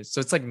that's where it is. So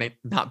it's like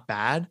not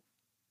bad,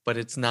 but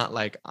it's not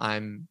like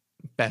I'm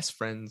best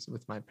friends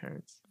with my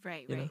parents.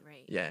 Right.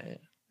 Yeah.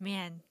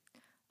 Man,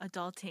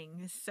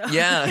 adulting is so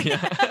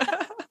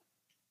yeah.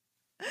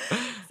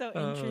 so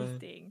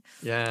interesting.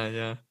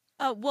 Yeah.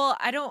 Well,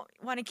 I don't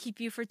want to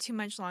keep you for too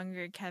much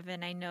longer,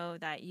 Kevin. I know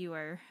that you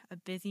are a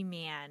busy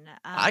man.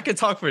 I could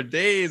talk for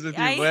days with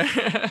you, Blair.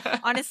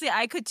 Honestly,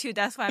 I could too.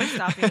 That's why I'm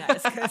stopping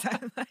us, because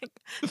I'm like,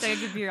 so I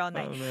could be here all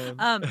night.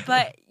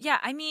 But yeah,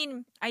 I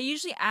mean, I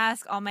usually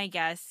ask all my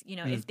guests, you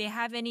know, if they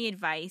have any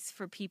advice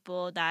for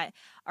people that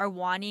are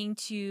wanting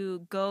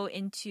to go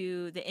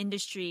into the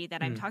industry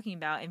that I'm talking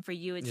about. And for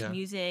you, it's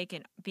music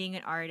and being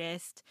an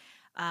artist.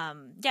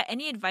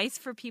 Any advice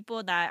for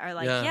people that are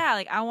like,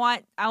 like I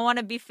want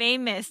to be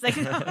famous, like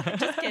no,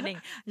 just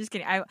kidding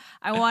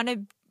I want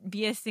to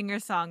be a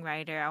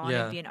singer-songwriter, I want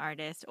to be an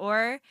artist,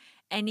 or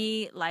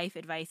any life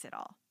advice at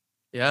all?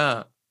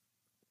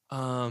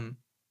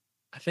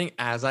 I think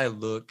as I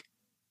look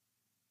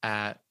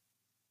at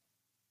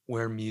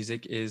where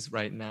music is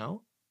right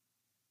now,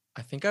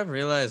 I think I've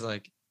realized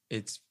like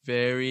it's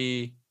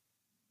very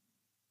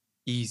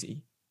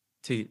easy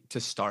to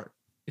start.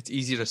 It's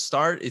easy to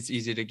start. It's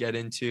easy to get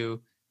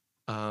into.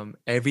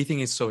 everything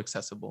is so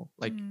accessible.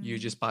 Like you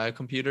just buy a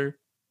computer,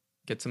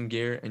 get some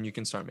gear, and you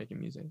can start making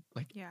music.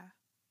 Like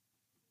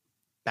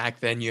back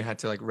then you had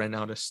to like rent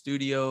out a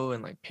studio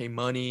and like pay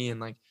money, and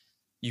like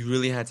you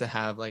really had to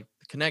have like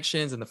the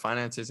connections and the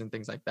finances and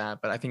things like that.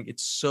 But I think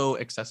it's so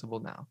accessible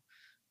now.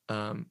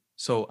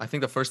 So I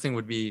think the first thing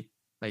would be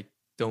like,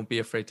 don't be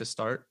afraid to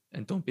start,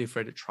 and don't be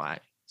afraid to try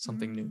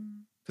something new,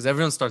 because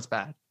everyone starts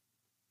bad.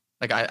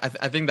 Like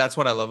I think that's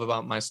what I love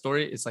about my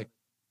story. It's like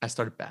I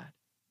started bad.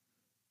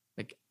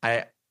 Like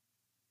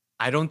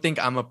I don't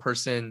think I'm a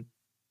person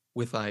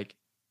with like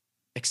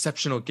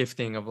exceptional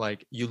gifting of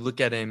like, you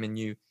look at him and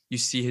you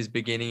see his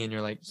beginning and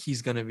you're like,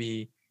 he's gonna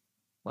be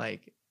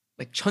like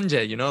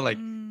천재, you know, like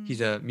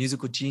he's a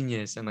musical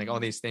genius and like all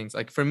these things.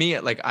 Like for me,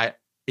 like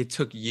it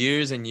took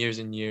years and years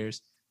and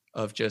years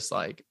of just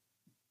like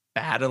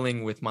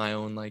battling with my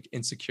own like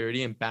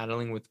insecurity and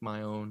battling with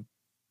my own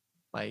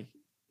like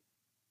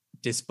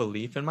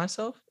disbelief in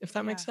myself, if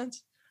that makes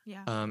sense.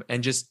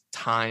 And just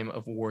time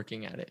of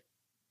working at it.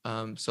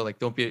 So like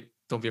don't be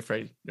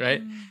afraid,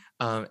 right?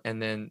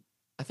 And then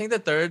I think the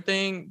third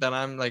thing that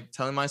I'm like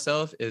telling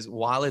myself is,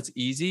 while it's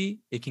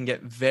easy, it can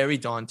get very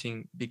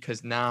daunting,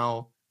 because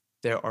now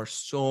there are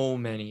so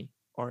many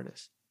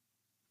artists.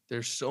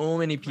 There's so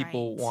many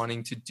people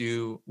wanting to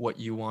do what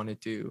you want to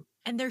do.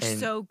 And they're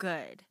so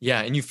good.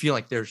 Yeah. And you feel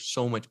like they're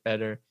so much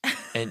better.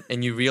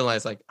 and you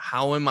realize like,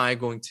 how am I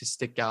going to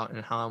stick out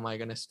and how am I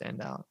going to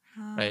stand out?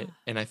 Right.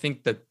 And I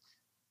think that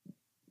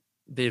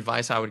the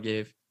advice I would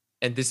give,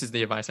 and this is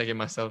the advice I give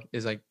myself,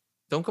 is like,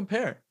 don't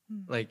compare.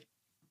 Like,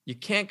 you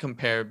can't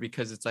compare,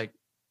 because it's like,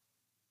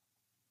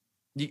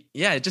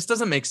 it just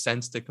doesn't make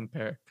sense to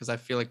compare, because I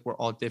feel like we're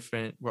all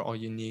different, we're all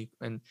unique,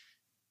 and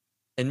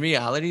in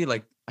reality,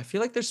 like I feel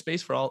like there's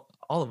space for all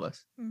of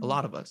us, a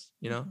lot of us,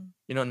 you know,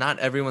 not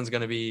everyone's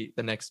gonna be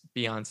the next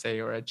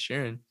Beyonce or Ed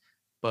Sheeran,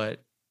 but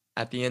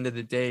at the end of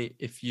the day,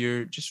 if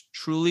you're just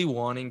truly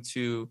wanting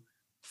to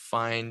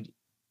find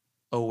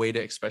a way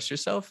to express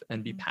yourself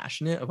and be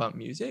passionate about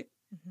music,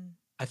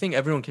 I think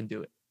everyone can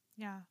do it.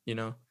 You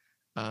know,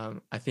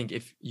 I think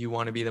if you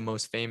want to be the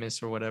most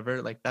famous or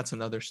whatever, like that's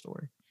another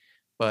story.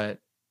 But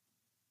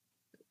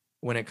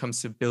when it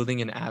comes to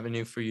building an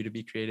avenue for you to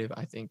be creative,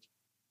 I think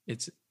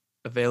it's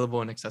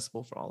available and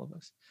accessible for all of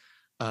us.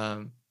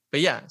 But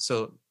yeah,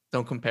 so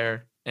don't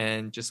compare,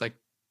 and just like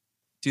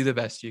do the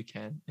best you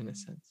can, in a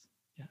sense.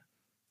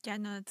 Yeah,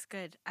 no, that's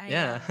good.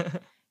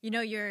 You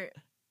know, your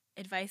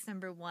advice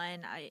number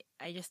one,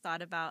 I just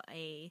thought about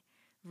a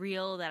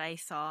reel that I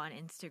saw on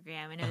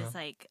Instagram, and it was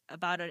like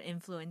about an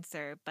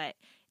influencer, but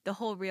the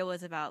whole reel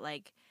was about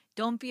like,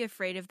 don't be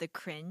afraid of the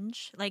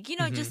cringe. Like, you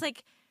know, just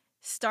like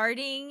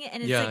starting,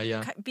 and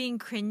it's being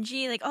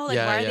cringy, like, oh, like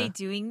why are they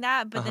doing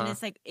that? But then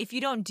it's like, if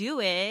you don't do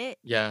it,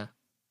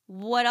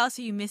 what else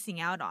are you missing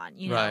out on?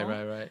 You know?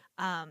 Right.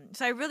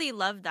 So I really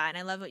love that, and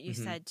I love what you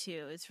said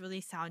too. It's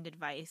really sound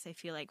advice, I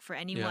feel like, for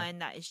anyone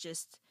that is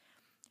just.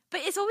 But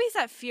it's always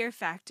that fear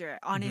factor,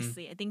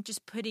 honestly. I think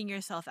just putting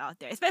yourself out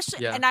there,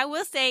 especially, and I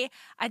will say,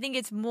 I think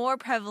it's more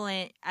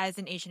prevalent as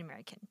an Asian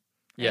American,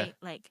 right?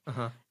 Like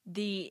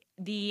the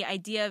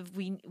idea of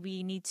we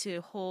need to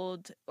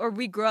hold, or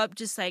we grow up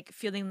just like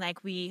feeling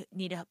like we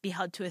need to be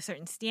held to a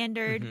certain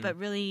standard, but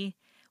really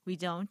we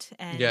don't.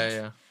 And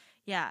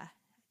yeah,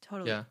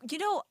 totally. You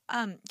know,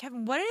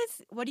 Kevin,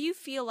 what do you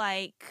feel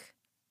like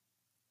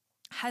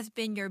has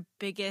been your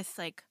biggest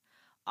like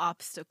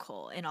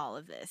obstacle in all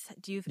of this?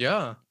 Do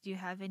you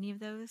have any of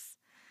those?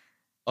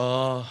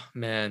 Oh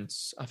man,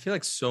 I feel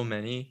like so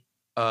many.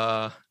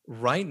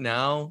 Right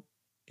now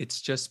it's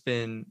just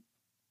been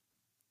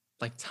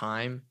like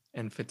time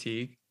and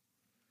fatigue.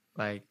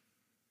 Like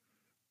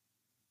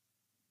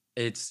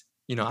it's,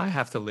 you know, I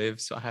have to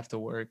live, so I have to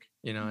work,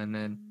 you know, and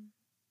then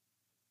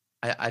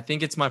I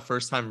think it's my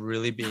first time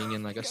really being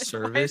in like a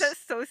service. Why is that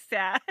so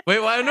sad? Wait,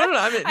 why? No,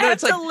 I mean, no, I have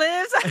it's to like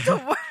live, so I have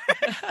to work.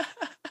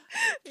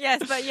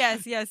 Yes.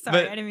 Sorry, but,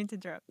 I didn't mean to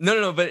interrupt.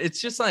 No. But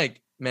it's just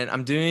like, man,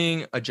 I'm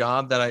doing a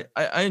job that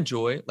I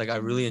enjoy. Like I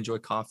really enjoy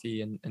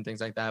coffee and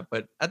things like that.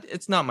 But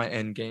it's not my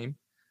end game.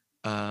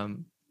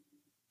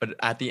 But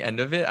at the end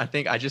of it, I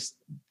think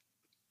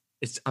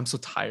I'm so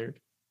tired,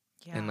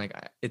 and like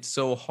it's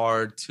so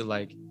hard to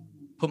like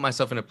put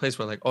myself in a place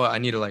where like, oh, I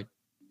need to like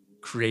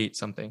create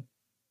something,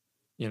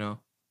 you know.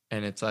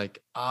 And it's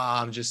like,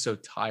 I'm just so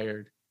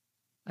tired.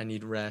 I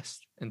need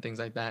rest and things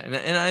like that. And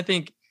I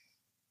think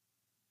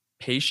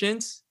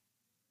patience,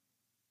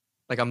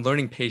 like I'm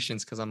learning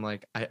patience, because I'm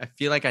like, I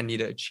feel like I need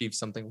to achieve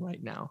something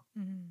right now,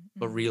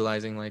 but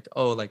realizing like,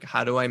 oh, like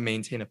how do I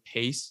maintain a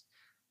pace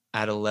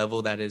at a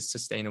level that is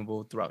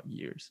sustainable throughout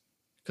years?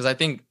 Because I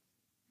think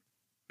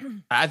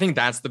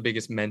that's the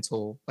biggest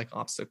mental like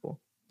obstacle.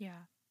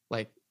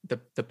 Like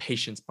the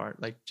patience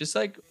part, like just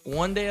like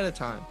one day at a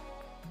time,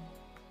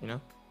 you know.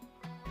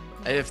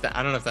 I don't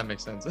know if that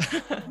makes sense.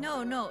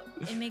 No,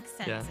 it makes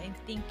sense. I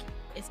think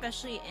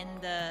especially in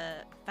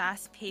the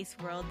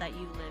fast-paced world that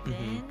you live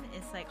in,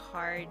 it's like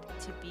hard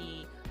to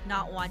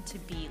not want to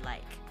be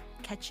like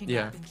catching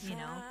Yeah. up, you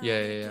know?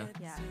 Yeah. Yeah,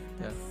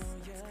 that's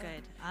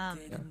good.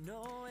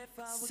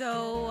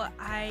 So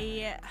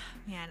I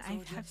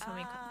have so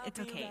many. It's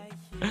okay.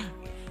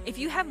 If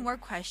you have more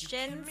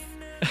questions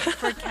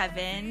for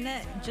Kevin,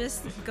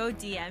 just go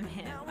DM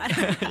him. I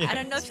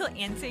don't know if he'll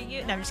answer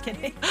you. No, I'm just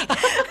kidding.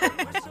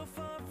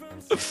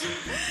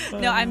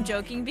 No, I'm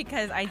joking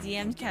because I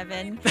DM'd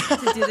Kevin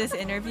to do this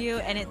interview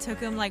and it took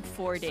him like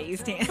 4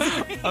 days to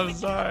answer. I'm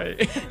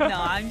sorry.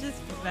 No, I'm just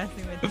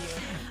messing with you.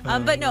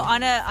 But no,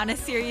 on a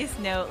serious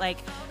note, like,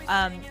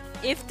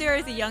 if there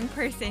is a young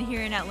person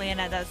here in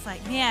Atlanta that's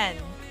like, man,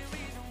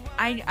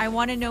 I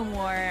want to know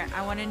more.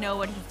 I want to know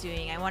what he's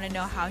doing. I want to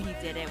know how he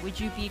did it. Would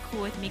you be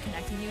cool with me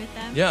connecting you with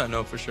them? Yeah,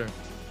 no, for sure.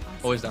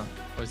 Awesome. Always down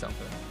for that. Awesome.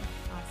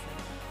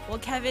 Well,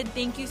 Kevin,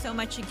 thank you so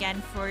much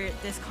again for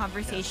this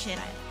conversation.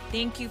 Yes.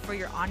 Thank you for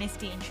your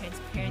honesty and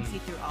transparency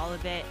through all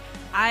of it.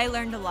 I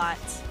learned a lot.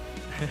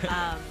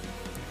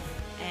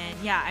 And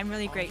yeah, I'm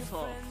really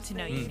grateful to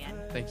know you, man.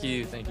 Thank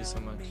you so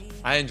much.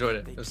 I enjoyed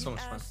it. It was so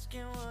much fun.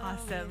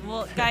 Awesome.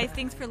 Well, guys,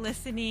 thanks for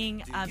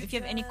listening. If you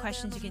have any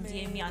questions, you can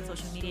DM me on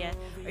social media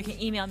or you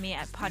can email me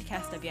at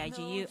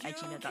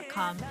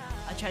podcastwigu@gmail.com.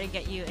 I'll try to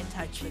get you in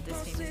touch with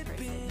this famous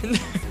person.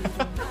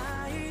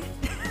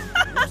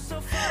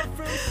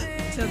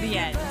 Till the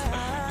end.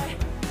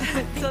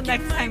 Till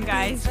next time,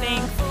 guys.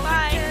 Thanks.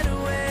 Bye.